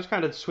 I was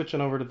kind of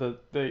switching over to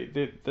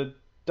the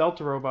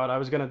Delta robot. I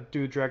was gonna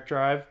do direct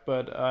drive,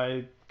 but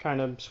I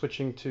kind of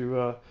switching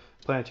to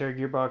planetary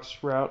gearbox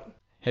route.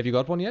 Have you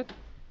got one yet?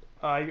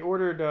 I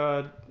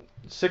ordered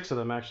 6 of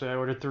them actually. I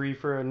ordered 3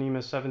 for a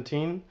NEMA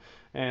 17,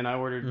 and I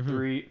ordered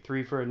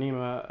three for a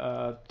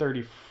NEMA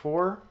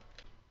 34.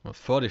 Well,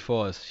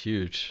 44 is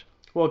huge.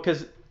 Well,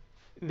 because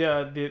so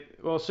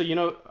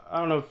I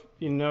don't know if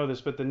you know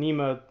this, but the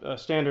NEMA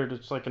standard,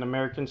 it's like an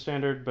American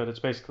standard, but it's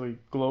basically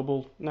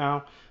global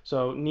now.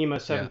 So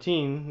NEMA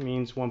 17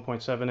 means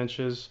 1.7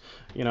 inches.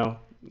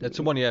 That's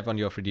the one you have on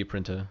your 3D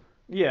printer.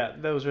 Yeah,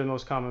 those are the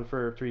most common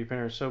for 3D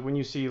printers. So when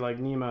you see like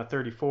NEMA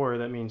 34,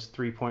 that means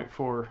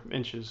 3.4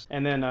 inches.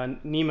 And then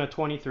NEMA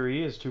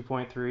 23 is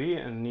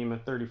 2.3, and NEMA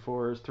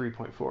 34 is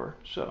 3.4.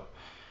 So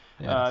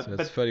yeah, so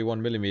that's 31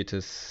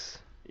 millimeters.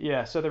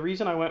 Yeah, so the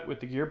reason I went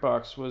with the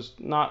gearbox was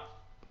not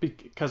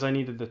because I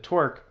needed the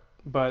torque,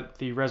 but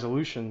the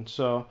resolution.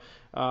 So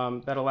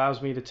that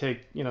allows me to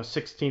take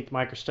 16th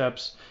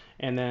microsteps,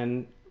 and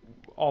then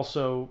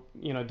also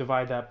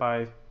divide that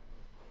by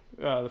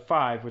the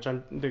 5, which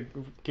the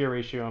gear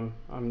ratio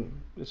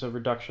it's a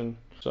reduction.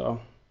 So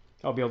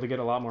I'll be able to get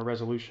a lot more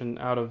resolution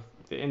out of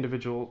the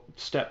individual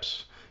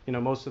steps.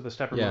 Most of the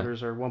stepper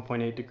motors are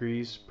 1.8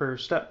 degrees per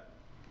step.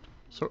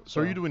 So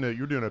are you doing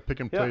a pick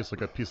and yeah. place,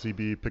 like a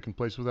PCB pick and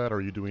place with that, or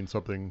are you doing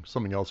something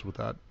else with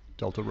that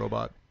Delta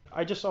robot?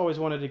 I just always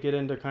wanted to get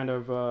into kind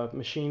of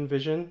machine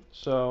vision.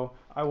 So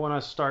I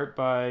want to start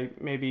by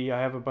maybe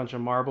I have a bunch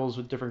of marbles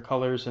with different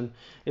colors, and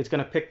it's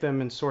going to pick them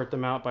and sort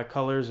them out by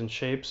colors and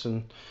shapes,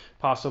 and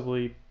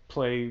possibly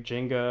play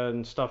Jenga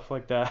and stuff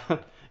like that.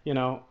 you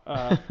know,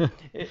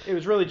 it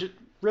was really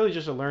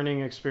just a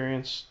learning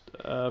experience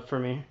for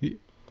me.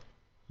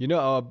 You know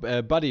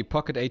our buddy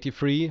Pocket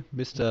 83,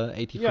 Mr.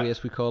 83 Yeah.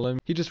 as we call him.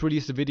 He just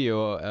released a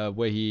video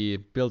where he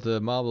built a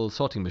marble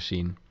sorting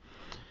machine,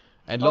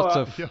 and Oh, lots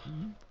of Yeah.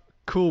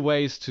 cool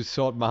ways to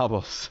sort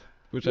marbles,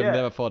 which I've yeah.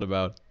 never thought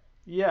about.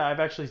 Yeah,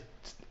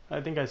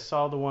 I think I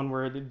saw the one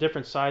where the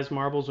different size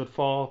marbles would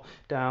fall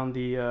down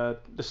the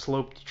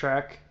sloped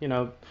track.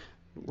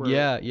 Where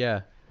Yeah.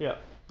 yeah,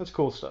 that's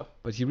cool stuff.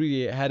 But he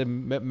really had a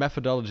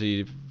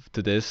methodology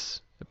to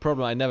this, a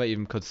problem I never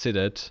even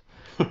considered.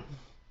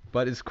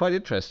 But it's quite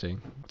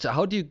interesting. So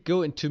how do you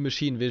go into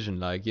machine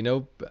vision? Like,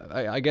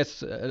 I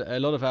guess a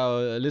lot of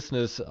our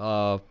listeners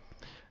are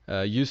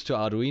used to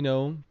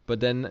Arduino,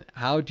 but then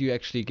how do you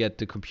actually get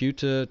the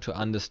computer to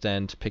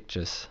understand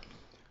pictures?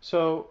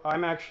 So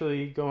I'm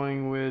actually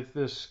going with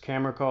this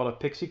camera called a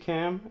Pixie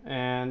Cam,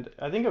 and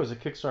I think it was a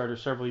Kickstarter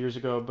several years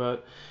ago,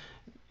 but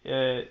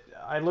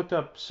I looked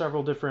up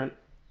several different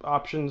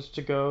options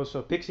to go.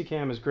 So Pixie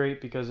Cam is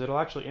great because it'll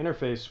actually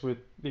interface with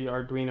the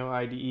Arduino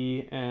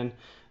IDE, and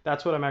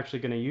that's what I'm actually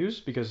going to use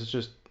because it's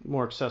just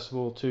more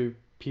accessible to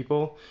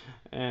people.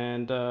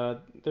 And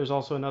there's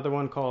also another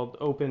one called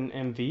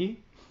OpenMV,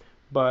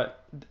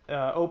 but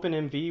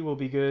OpenMV will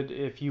be good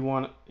if you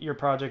want your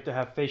project to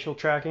have facial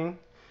tracking.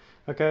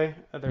 Okay,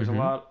 Mm-hmm.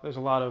 there's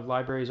a lot of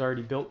libraries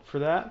already built for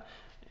that,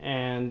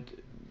 and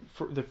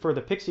for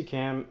the Pixie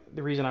Cam,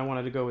 the reason I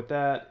wanted to go with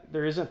that,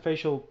 there isn't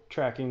facial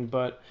tracking,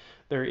 but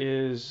there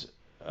is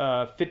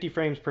 50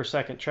 frames per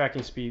second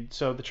tracking speed.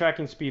 So the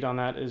tracking speed on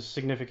that is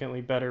significantly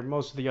better.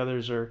 Most of the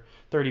others are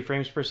 30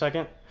 frames per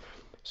second.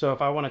 So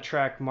if I want to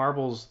track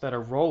marbles that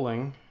are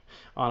rolling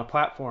on a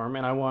platform,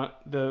 and I want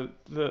the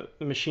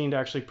machine to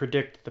actually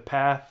predict the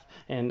path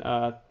and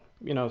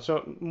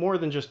so more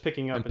than just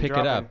picking up And and pick it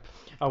dropping, up.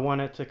 I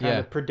want it to kind Yeah.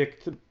 of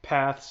predict the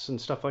paths and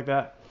stuff like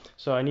that.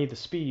 So I need the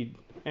speed,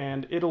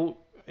 and it'll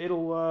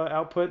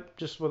output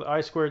just with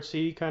I squared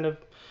C kind of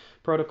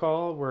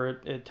protocol where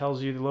it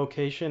tells you the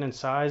location and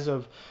size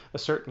of a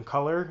certain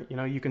color.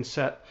 You can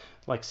set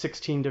like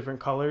 16 different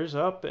colors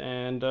up,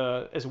 and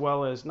as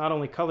well as not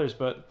only colors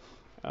but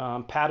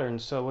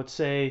patterns. So let's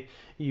say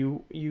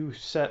you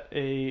set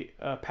a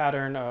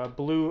pattern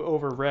blue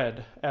over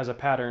red as a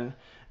pattern,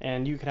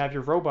 and you can have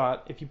your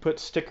robot, if you put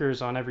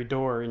stickers on every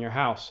door in your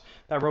house,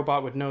 that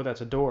robot would know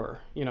that's a door.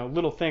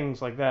 Little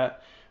things like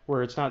that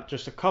where it's not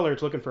just a color,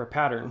 it's looking for a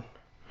pattern.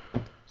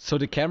 So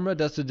the camera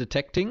does the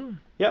detecting.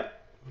 Yep.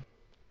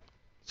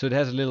 So it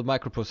has a little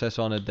microprocessor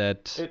on it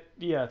that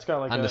It's got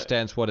like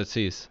understands what it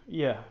sees.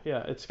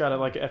 it's got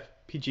like a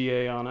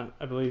FPGA on it,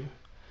 I believe.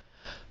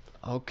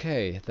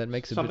 Okay, that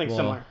makes it a bit Something more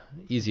similar.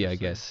 easy, I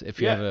guess, if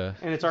you Yeah, have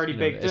and it's already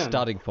baked a in.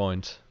 starting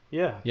point.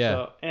 Yeah. Yeah.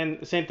 So, and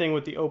the same thing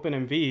with the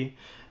OpenMV.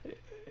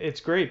 It's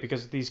great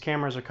because these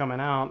cameras are coming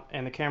out,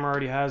 and the camera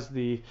already has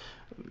the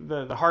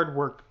hard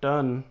work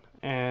done,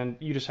 and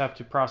you just have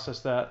to process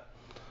that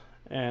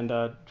and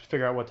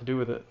figure out what to do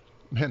with it.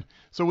 Man,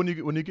 so when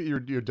you get your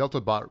Delta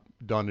bot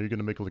done, are you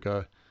gonna make like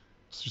a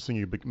it's just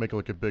thinking you make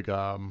like a big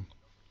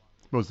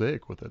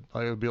mosaic with it?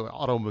 Like, it would be like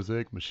auto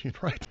mosaic machine,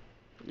 right?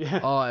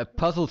 Yeah. Or a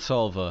puzzle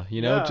solver,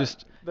 Yeah.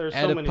 just There's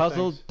add so a many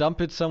puzzle, things.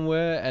 dump it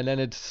somewhere, and then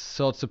it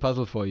sorts the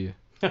puzzle for you.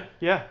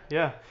 Yeah.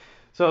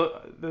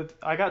 So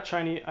I have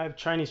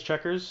Chinese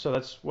checkers, so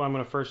that's what I'm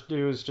gonna first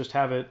do is just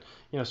have it,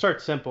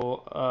 start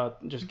simple,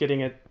 just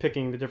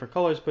picking the different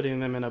colors,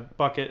 putting them in a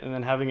bucket, and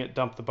then having it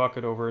dump the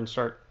bucket over and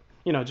start,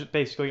 just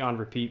basically on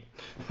repeat.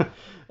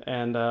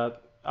 And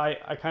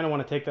I kind of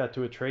want to take that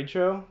to a trade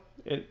show,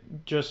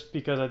 just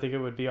because I think it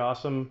would be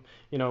awesome.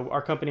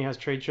 Our company has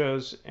trade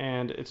shows,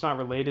 and it's not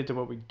related to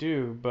what we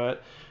do,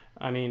 but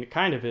I mean, it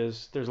kind of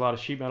is. There's a lot of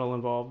sheet metal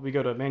involved. We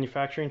go to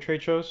manufacturing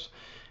trade shows,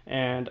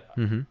 and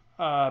Mm-hmm.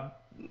 uh,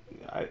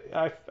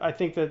 I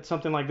think that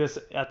something like this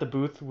at the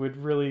booth would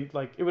really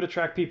it would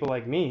attract people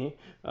like me.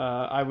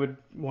 I would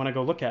want to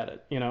go look at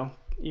it,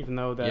 even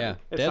though that Yeah,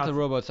 it's Delta not.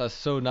 robots are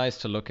so nice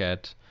to look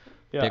at.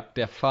 Yeah,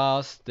 They're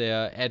fast,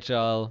 they're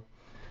agile,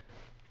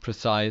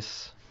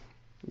 precise,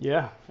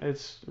 yeah,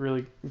 it's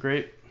really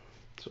great.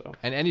 So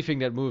and anything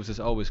that moves is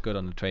always good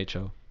on the trade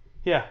show.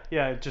 yeah,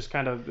 it just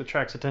kind of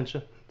attracts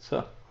attention.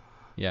 So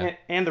Yeah.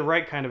 and the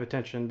right kind of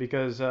attention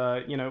because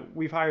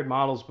we've hired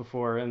models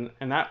before and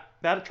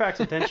that attracts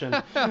attention,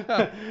 but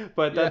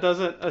Yeah. that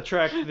doesn't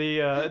attract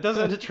it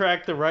doesn't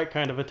attract the right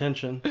kind of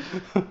attention.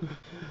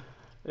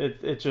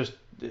 It just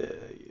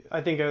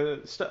I think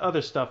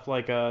other stuff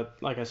like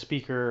a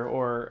speaker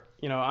or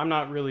I'm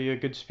not really a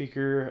good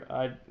speaker.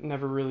 I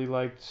never really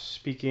liked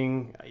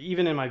speaking.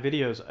 Even in my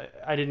videos,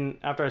 I didn't.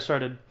 After I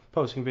started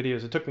posting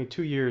videos, it took me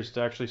 2 years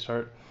to actually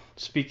start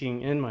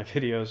speaking in my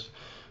videos.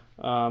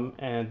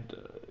 And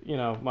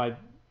my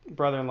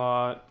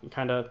brother-in-law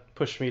kind of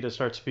pushed me to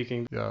start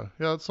speaking. Yeah,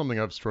 that's something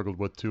I've struggled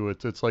with too.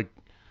 It's like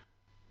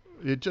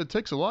it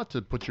takes a lot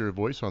to put your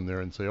voice on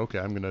there and say, okay,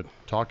 I'm going to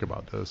talk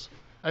about this.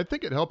 I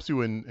think it helps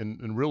you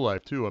in real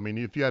life too. I mean,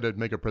 if you had to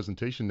make a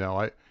presentation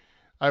now,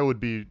 I'd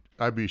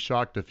be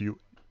shocked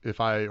if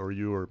I or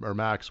you or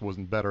Max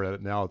wasn't better at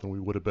it now than we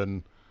would have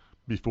been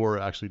before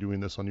actually doing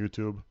this on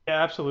YouTube.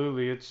 Yeah,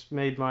 absolutely. It's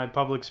made my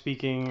public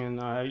speaking,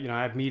 and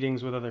I have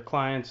meetings with other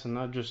clients, and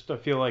I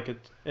feel like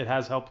it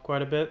has helped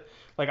quite a bit.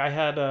 Like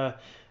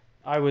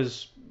I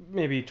was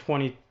maybe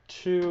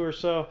 22 or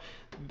so.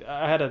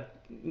 I had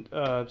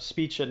a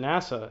speech at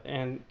NASA,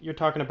 and you're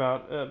talking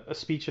about a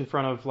speech in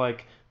front of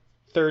like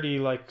 30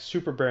 like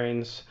super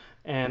brains,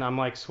 and I'm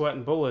like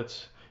sweating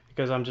bullets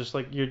because I'm just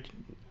like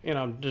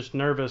I'm just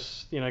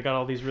nervous. I got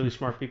all these really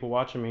smart people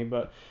watching me,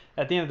 but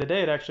at the end of the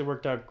day, it actually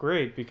worked out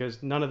great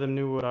because none of them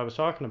knew what I was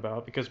talking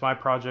about because my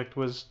project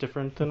was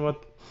different than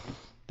what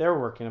they were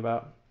working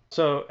about.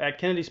 So at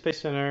Kennedy Space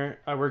Center,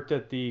 I worked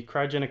at the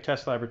cryogenic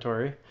test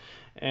laboratory,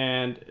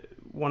 and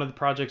one of the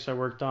projects I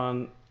worked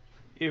on,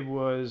 it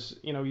was,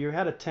 you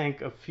had a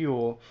tank of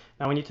fuel.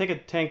 Now, when you take a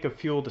tank of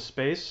fuel to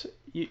space,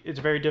 it's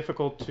very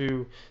difficult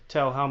to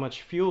tell how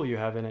much fuel you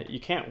have in it.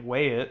 You can't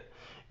weigh it.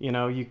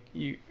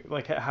 You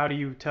like, how do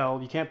you tell?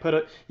 You can't put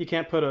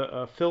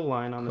a fill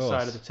line on the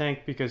side of the tank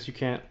because you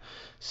can't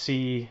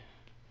see,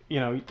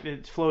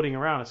 it's floating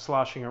around, it's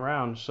sloshing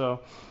around.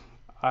 So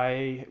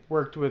I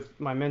worked with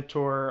my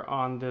mentor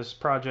on this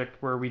project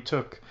where we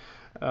took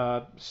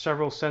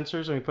several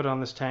sensors and we put it on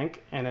this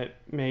tank, and it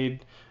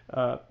made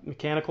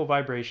mechanical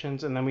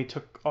vibrations, and then we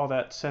took all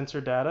that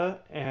sensor data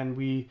and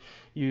we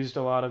used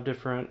a lot of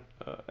different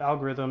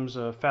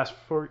algorithms, fast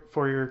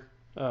Fourier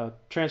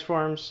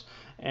transforms,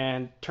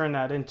 and turned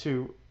that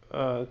into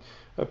an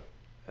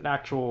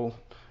actual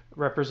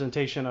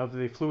representation of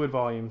the fluid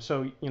volume.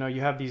 So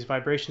you have these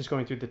vibrations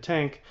going through the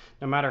tank.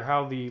 No matter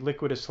how the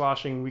liquid is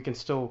sloshing, we can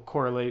still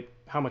correlate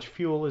how much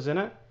fuel is in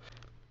it.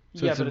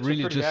 So yeah, it's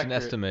really just an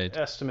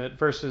estimate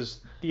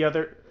versus the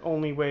other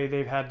only way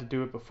they've had to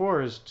do it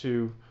before is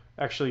to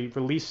actually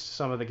release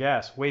some of the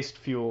gas. Waste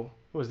fuel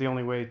was the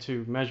only way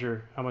to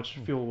measure how much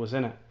fuel was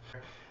in it.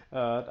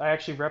 I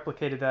actually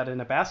replicated that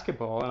in a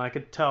basketball, and I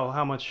could tell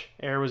how much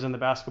air was in the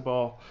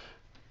basketball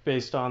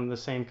based on the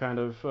same kind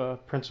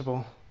of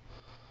principle.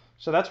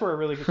 So that's where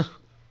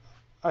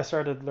I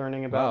started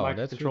learning about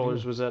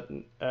microcontrollers. Really... was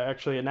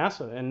actually at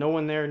NASA, and no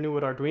one there knew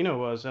what Arduino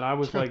was, and I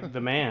was like the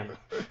man.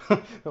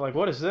 They're like,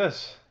 "What is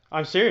this?"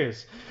 I'm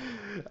serious.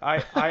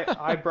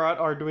 I brought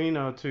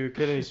Arduino to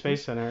Kennedy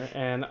Space Center,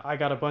 and I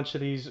got a bunch of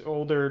these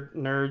older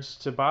nerds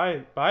to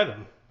buy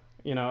them.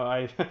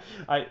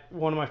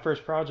 One of my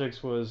first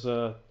projects was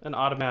an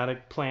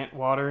automatic plant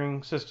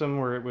watering system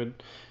where it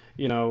would,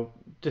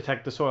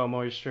 detect the soil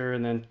moisture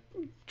and then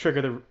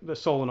trigger the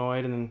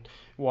solenoid and then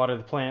water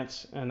the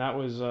plants. And that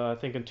was I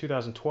think in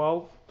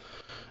 2012.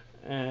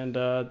 And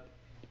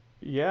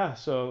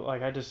so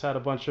like I just had a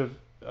bunch of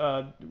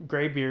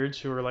graybeards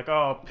who were like,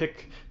 "Oh,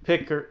 pick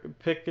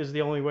is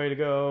the only way to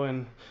go,"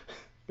 and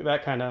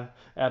that kind of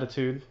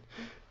attitude.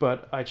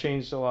 But I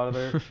changed a lot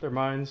of their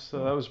minds,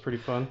 so that was pretty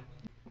fun.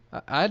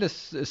 I had a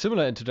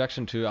similar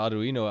introduction to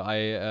Arduino.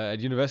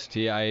 At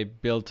university I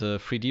built a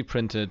 3D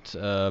printed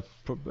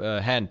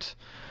hand,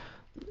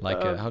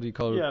 like how do you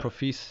call it?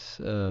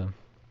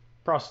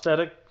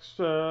 Prosthetics.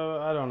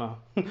 I don't know.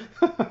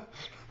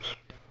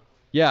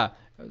 Yeah.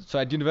 So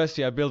at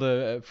university I built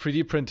a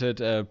 3D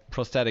printed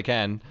prosthetic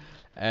hand,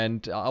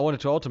 and I wanted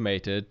to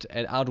automate it.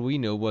 And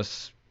Arduino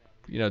was,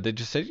 they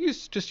just said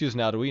just use an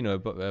Arduino.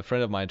 But a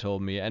friend of mine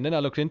told me, and then I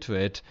looked into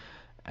it.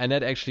 And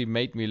that actually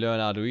made me learn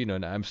Arduino,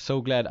 and I'm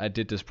so glad I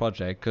did this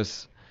project,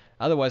 because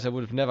otherwise I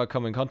would have never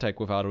come in contact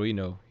with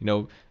Arduino.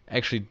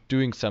 Actually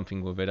doing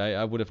something with it.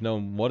 I would have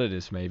known what it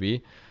is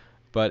maybe,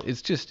 but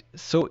it's just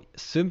so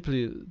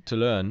simple to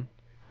learn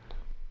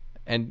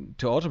and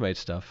to automate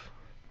stuff,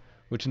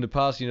 which in the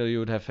past, you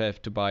would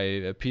have to buy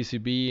a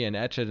PCB and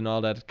etch it and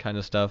all that kind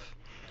of stuff.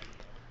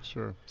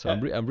 Sure. So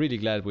I'm really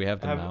glad we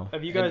have them now.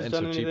 Have you guys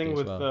done anything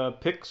with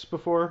PICs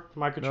before?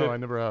 Microchip? No, I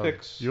never have.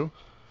 PICs? You?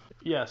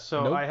 Yes,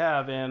 so nope. I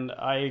have, and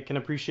I can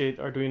appreciate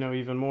Arduino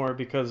even more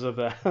because of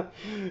that.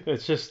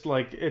 It's just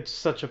like, it's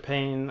such a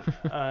pain.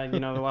 A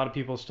lot of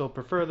people still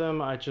prefer them.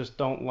 I just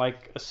don't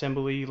like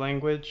assembly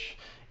language.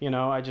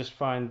 I just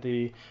find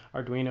the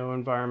Arduino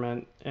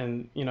environment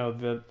and,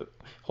 the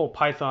whole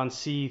Python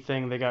C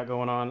thing they got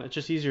going on, it's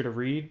just easier to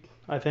read,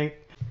 I think.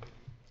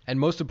 And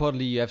most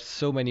importantly, you have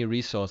so many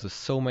resources,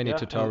 so many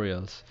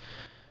tutorials.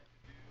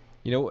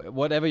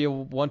 Whatever you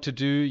want to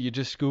do, you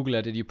just Google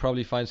it and you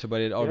probably find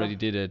somebody that already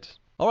did it.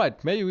 All right,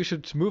 maybe we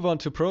should move on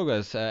to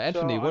progress.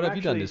 Anthony, what have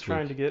you done this week?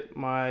 I'm actually trying to get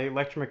my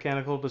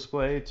electromechanical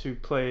display to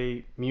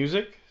play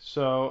music.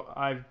 So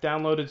I've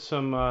downloaded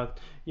some,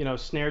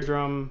 snare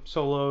drum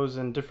solos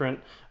and different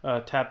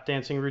tap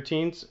dancing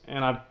routines,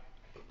 and I've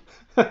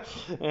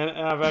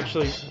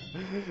actually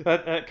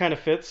that kind of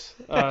fits,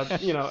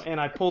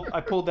 and I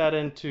pulled that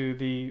into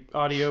the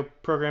audio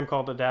program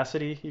called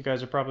Audacity. You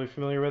guys are probably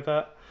familiar with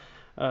that.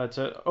 It's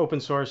an open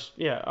source,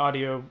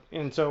 audio,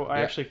 and so I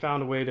actually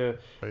found a way to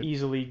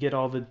easily get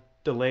all the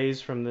delays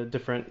from the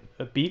different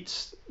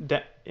beats,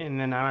 and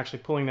then I'm actually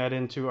pulling that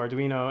into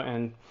Arduino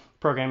and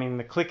programming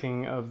the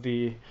clicking of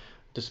the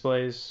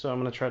displays. So I'm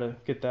gonna try to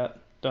get that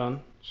done.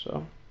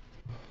 So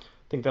I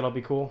think that'll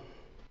be cool.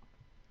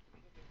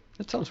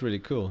 That sounds really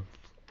cool.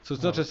 So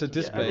it's not just a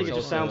display. I think it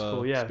just sounds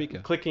cool. Yeah, speaker.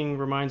 Clicking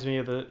reminds me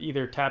of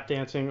either tap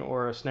dancing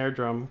or a snare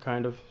drum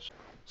kind of.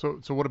 So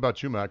what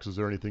about you, Max? Is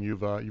there anything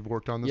you've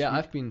worked on this week? Yeah,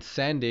 I've been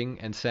sanding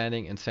and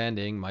sanding and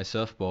sanding my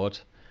surfboard.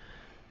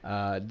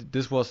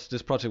 This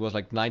project was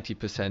like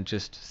 90%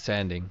 just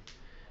sanding,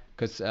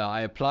 because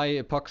I apply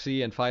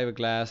epoxy and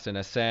fiberglass, then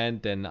I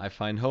sand, then I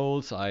find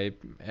holes, I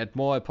add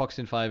more epoxy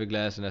and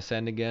fiberglass, and I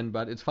sand again.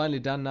 But it's finally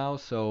done now,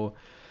 so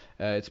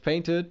it's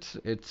painted.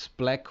 It's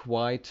black,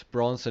 white,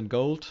 bronze, and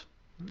gold.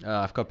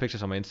 I've got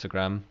pictures on my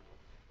Instagram.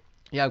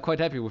 Yeah, I'm quite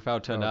happy with how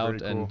it turned out,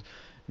 cool. and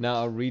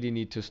now I really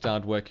need to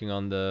start working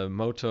on the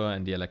motor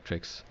and the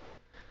electrics.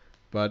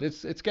 But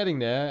it's getting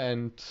there,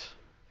 and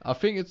I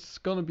think it's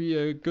gonna be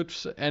a good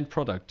end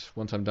product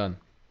once I'm done.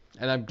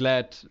 And I'm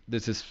glad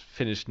this is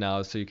finished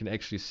now, so you can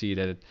actually see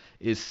that it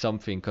is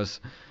something, because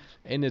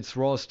in its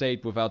raw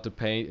state without the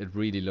paint, it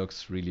really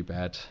looks really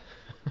bad.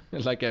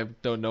 Like I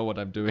don't know what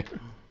I'm doing.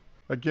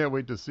 I can't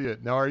wait to see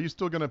it. Now, are you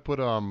still gonna put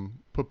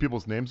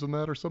people's names on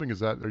that or something?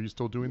 Are you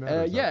still doing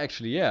that? Yeah,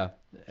 actually, yeah.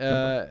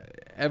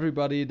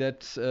 Everybody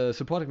that's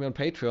supporting me on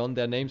Patreon,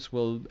 their names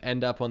will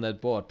end up on that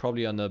board,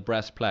 probably on a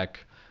brass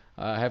plaque.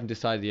 I haven't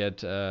decided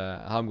yet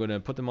how I'm gonna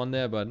put them on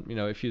there, but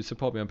if you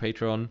support me on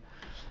Patreon,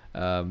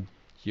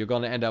 you're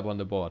gonna end up on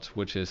the board,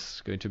 which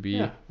is going to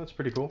be that's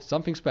pretty cool.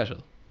 Something special.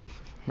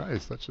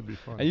 Nice, that should be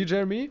fun. And you,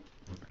 Jeremy?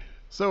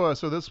 So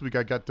this week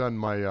I got done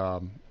my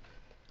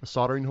a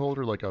soldering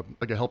holder, like a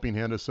helping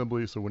hand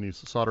assembly. So when you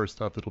solder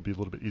stuff, it'll be a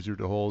little bit easier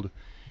to hold.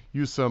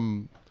 Use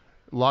some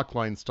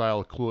Lockline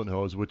style coolant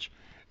hose, which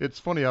it's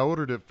funny. I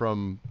ordered it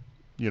from,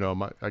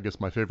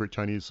 my favorite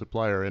Chinese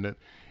supplier, and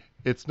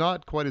it's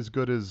not quite as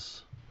good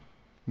as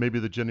maybe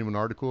the genuine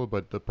article,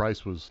 but the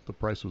price was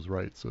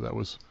right. So that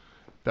was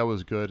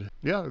good.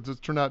 Yeah,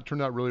 it turned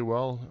out really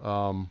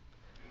well.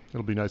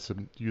 It'll be nice to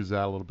use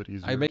that a little bit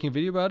easier. Are you making a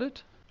video about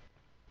it?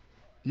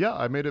 Yeah,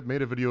 I made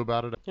a video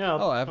about it. Yeah,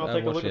 I'll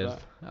take a look at that.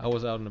 I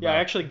was out and about. Yeah, I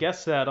actually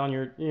guessed that on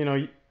your,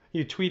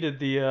 you tweeted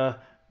the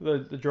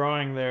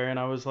drawing there, and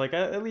I was like,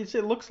 at least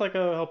it looks like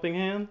a helping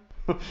hand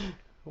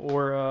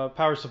or a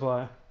power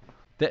supply.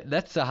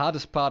 That's the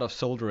hardest part of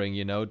soldering,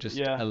 just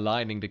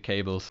aligning the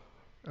cables.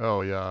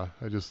 Oh yeah,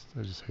 I just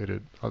hate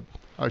it.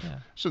 I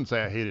shouldn't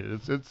say I hate it.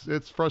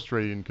 It's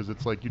frustrating because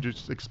it's like you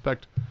just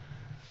expect.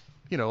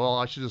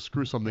 I should just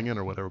screw something in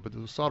or whatever, but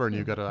the soldering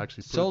you got to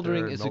actually put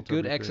soldering it there is a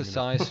good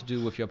exercise to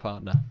do with your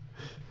partner.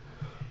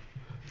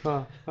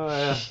 Oh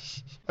yeah.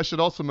 I should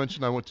also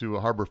mention I went to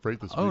Harbor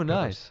Freight this week. Oh,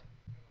 nice.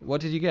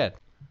 What did you get?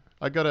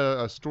 I got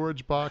a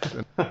storage box.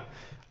 And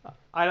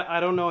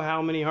I don't know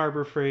how many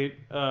Harbor Freight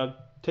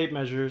tape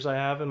measures I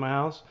have in my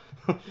house,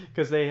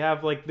 because they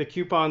have like the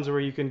coupons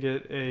where you can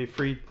get a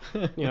free,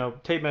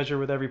 tape measure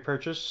with every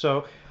purchase.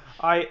 So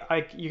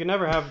you can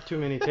never have too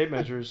many tape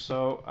measures,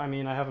 so I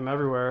have them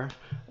everywhere,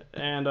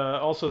 and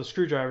also the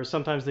screwdrivers.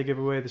 Sometimes they give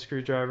away the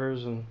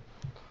screwdrivers, and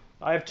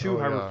I have two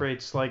Harbor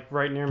Freights like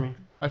right near me.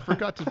 I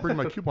forgot to bring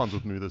my coupons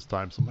with me this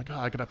time, so I'm like,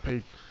 I gotta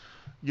pay,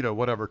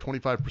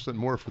 25%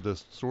 more for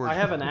this storage. I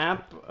have an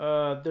app.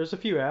 There's a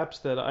few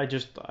apps that I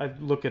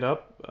look it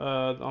up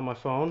on my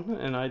phone,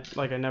 and I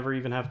never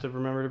even have to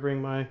remember to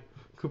bring my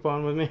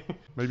coupon with me.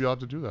 Maybe I'll have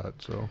to do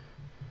that, so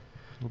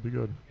it'll be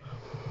good.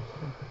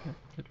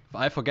 If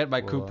I forget my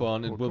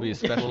coupon, it will be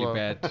especially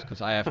bad,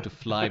 because I have to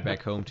fly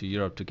back home to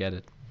Europe to get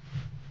it.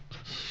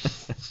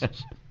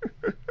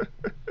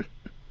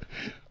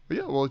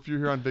 Yeah, well, if you're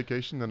here on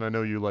vacation, then I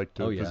know you like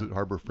to visit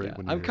Harbor Freight.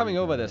 Yeah. I'm coming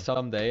over there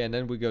someday, and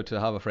then we go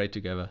to Harbor Freight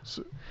together.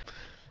 So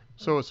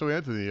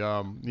Anthony,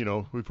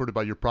 we've heard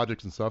about your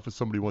projects and stuff. If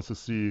somebody wants to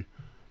see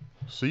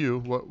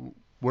you,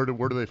 where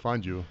do they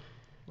find you?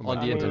 On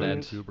the internet.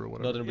 YouTube or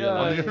whatever. Not in real life.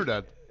 On the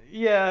internet.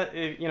 Yeah,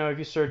 if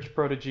you search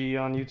ProtoG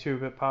on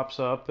YouTube, it pops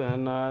up,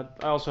 and I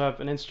also have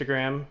an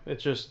Instagram.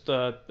 It's just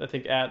I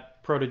think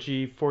at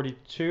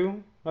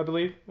ProtoG42, I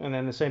believe, and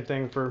then the same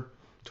thing for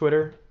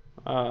Twitter.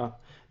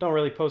 Don't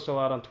really post a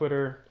lot on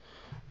Twitter,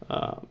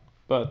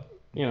 but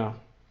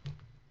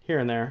here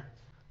and there.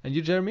 And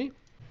you, Jeremy?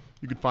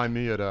 You can find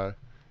me on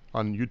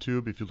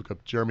YouTube if you look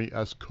up Jeremy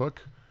S.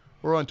 Cook,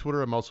 or on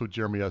Twitter I'm also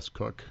Jeremy S.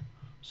 Cook.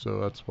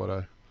 So that's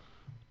what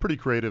pretty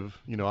creative.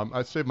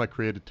 I save my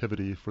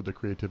creativity for the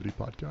Creativity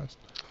Podcast.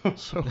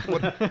 So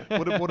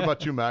what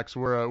about you, Max?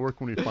 Where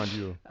can we find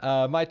you?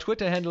 My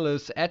Twitter handle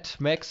is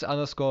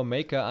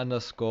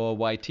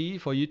 @max_maker_YT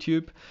for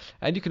YouTube,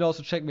 and you can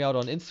also check me out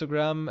on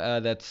Instagram.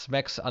 That's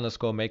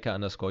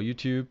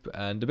max_maker_YouTube,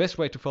 and the best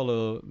way to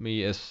follow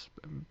me is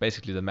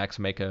basically the Max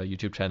Maker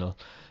YouTube channel,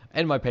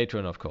 and my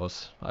Patreon, of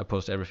course. I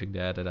post everything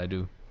there that I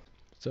do.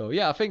 So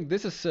yeah, I think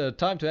this is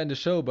time to end the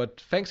show,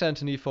 but thanks,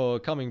 Anthony, for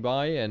coming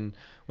by, and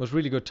it was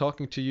really good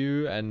talking to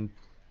you, and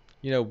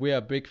we are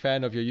a big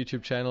fan of your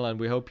YouTube channel, and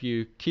we hope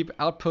you keep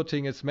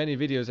outputting as many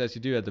videos as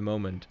you do at the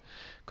moment,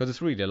 because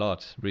it's really a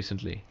lot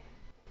recently.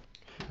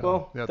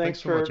 Well, yeah,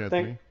 thanks so much,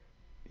 Anthony.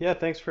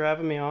 Thanks for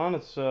having me on.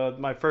 It's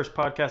my first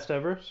podcast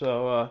ever,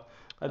 so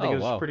I think it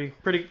was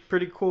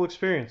pretty cool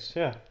experience.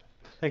 Yeah,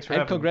 thanks for having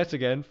me. And congrats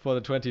again for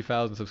the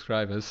 20,000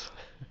 subscribers.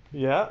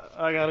 Yeah,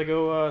 I gotta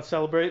go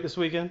celebrate this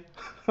weekend.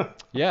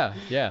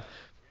 Yeah.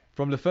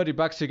 From the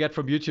 $30 you get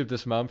from YouTube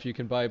this month, you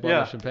can buy a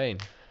bottle of champagne.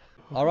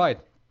 All right.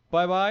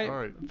 Bye-bye. All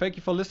right. Thank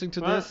you for listening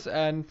to this,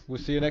 and we'll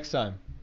see you next time.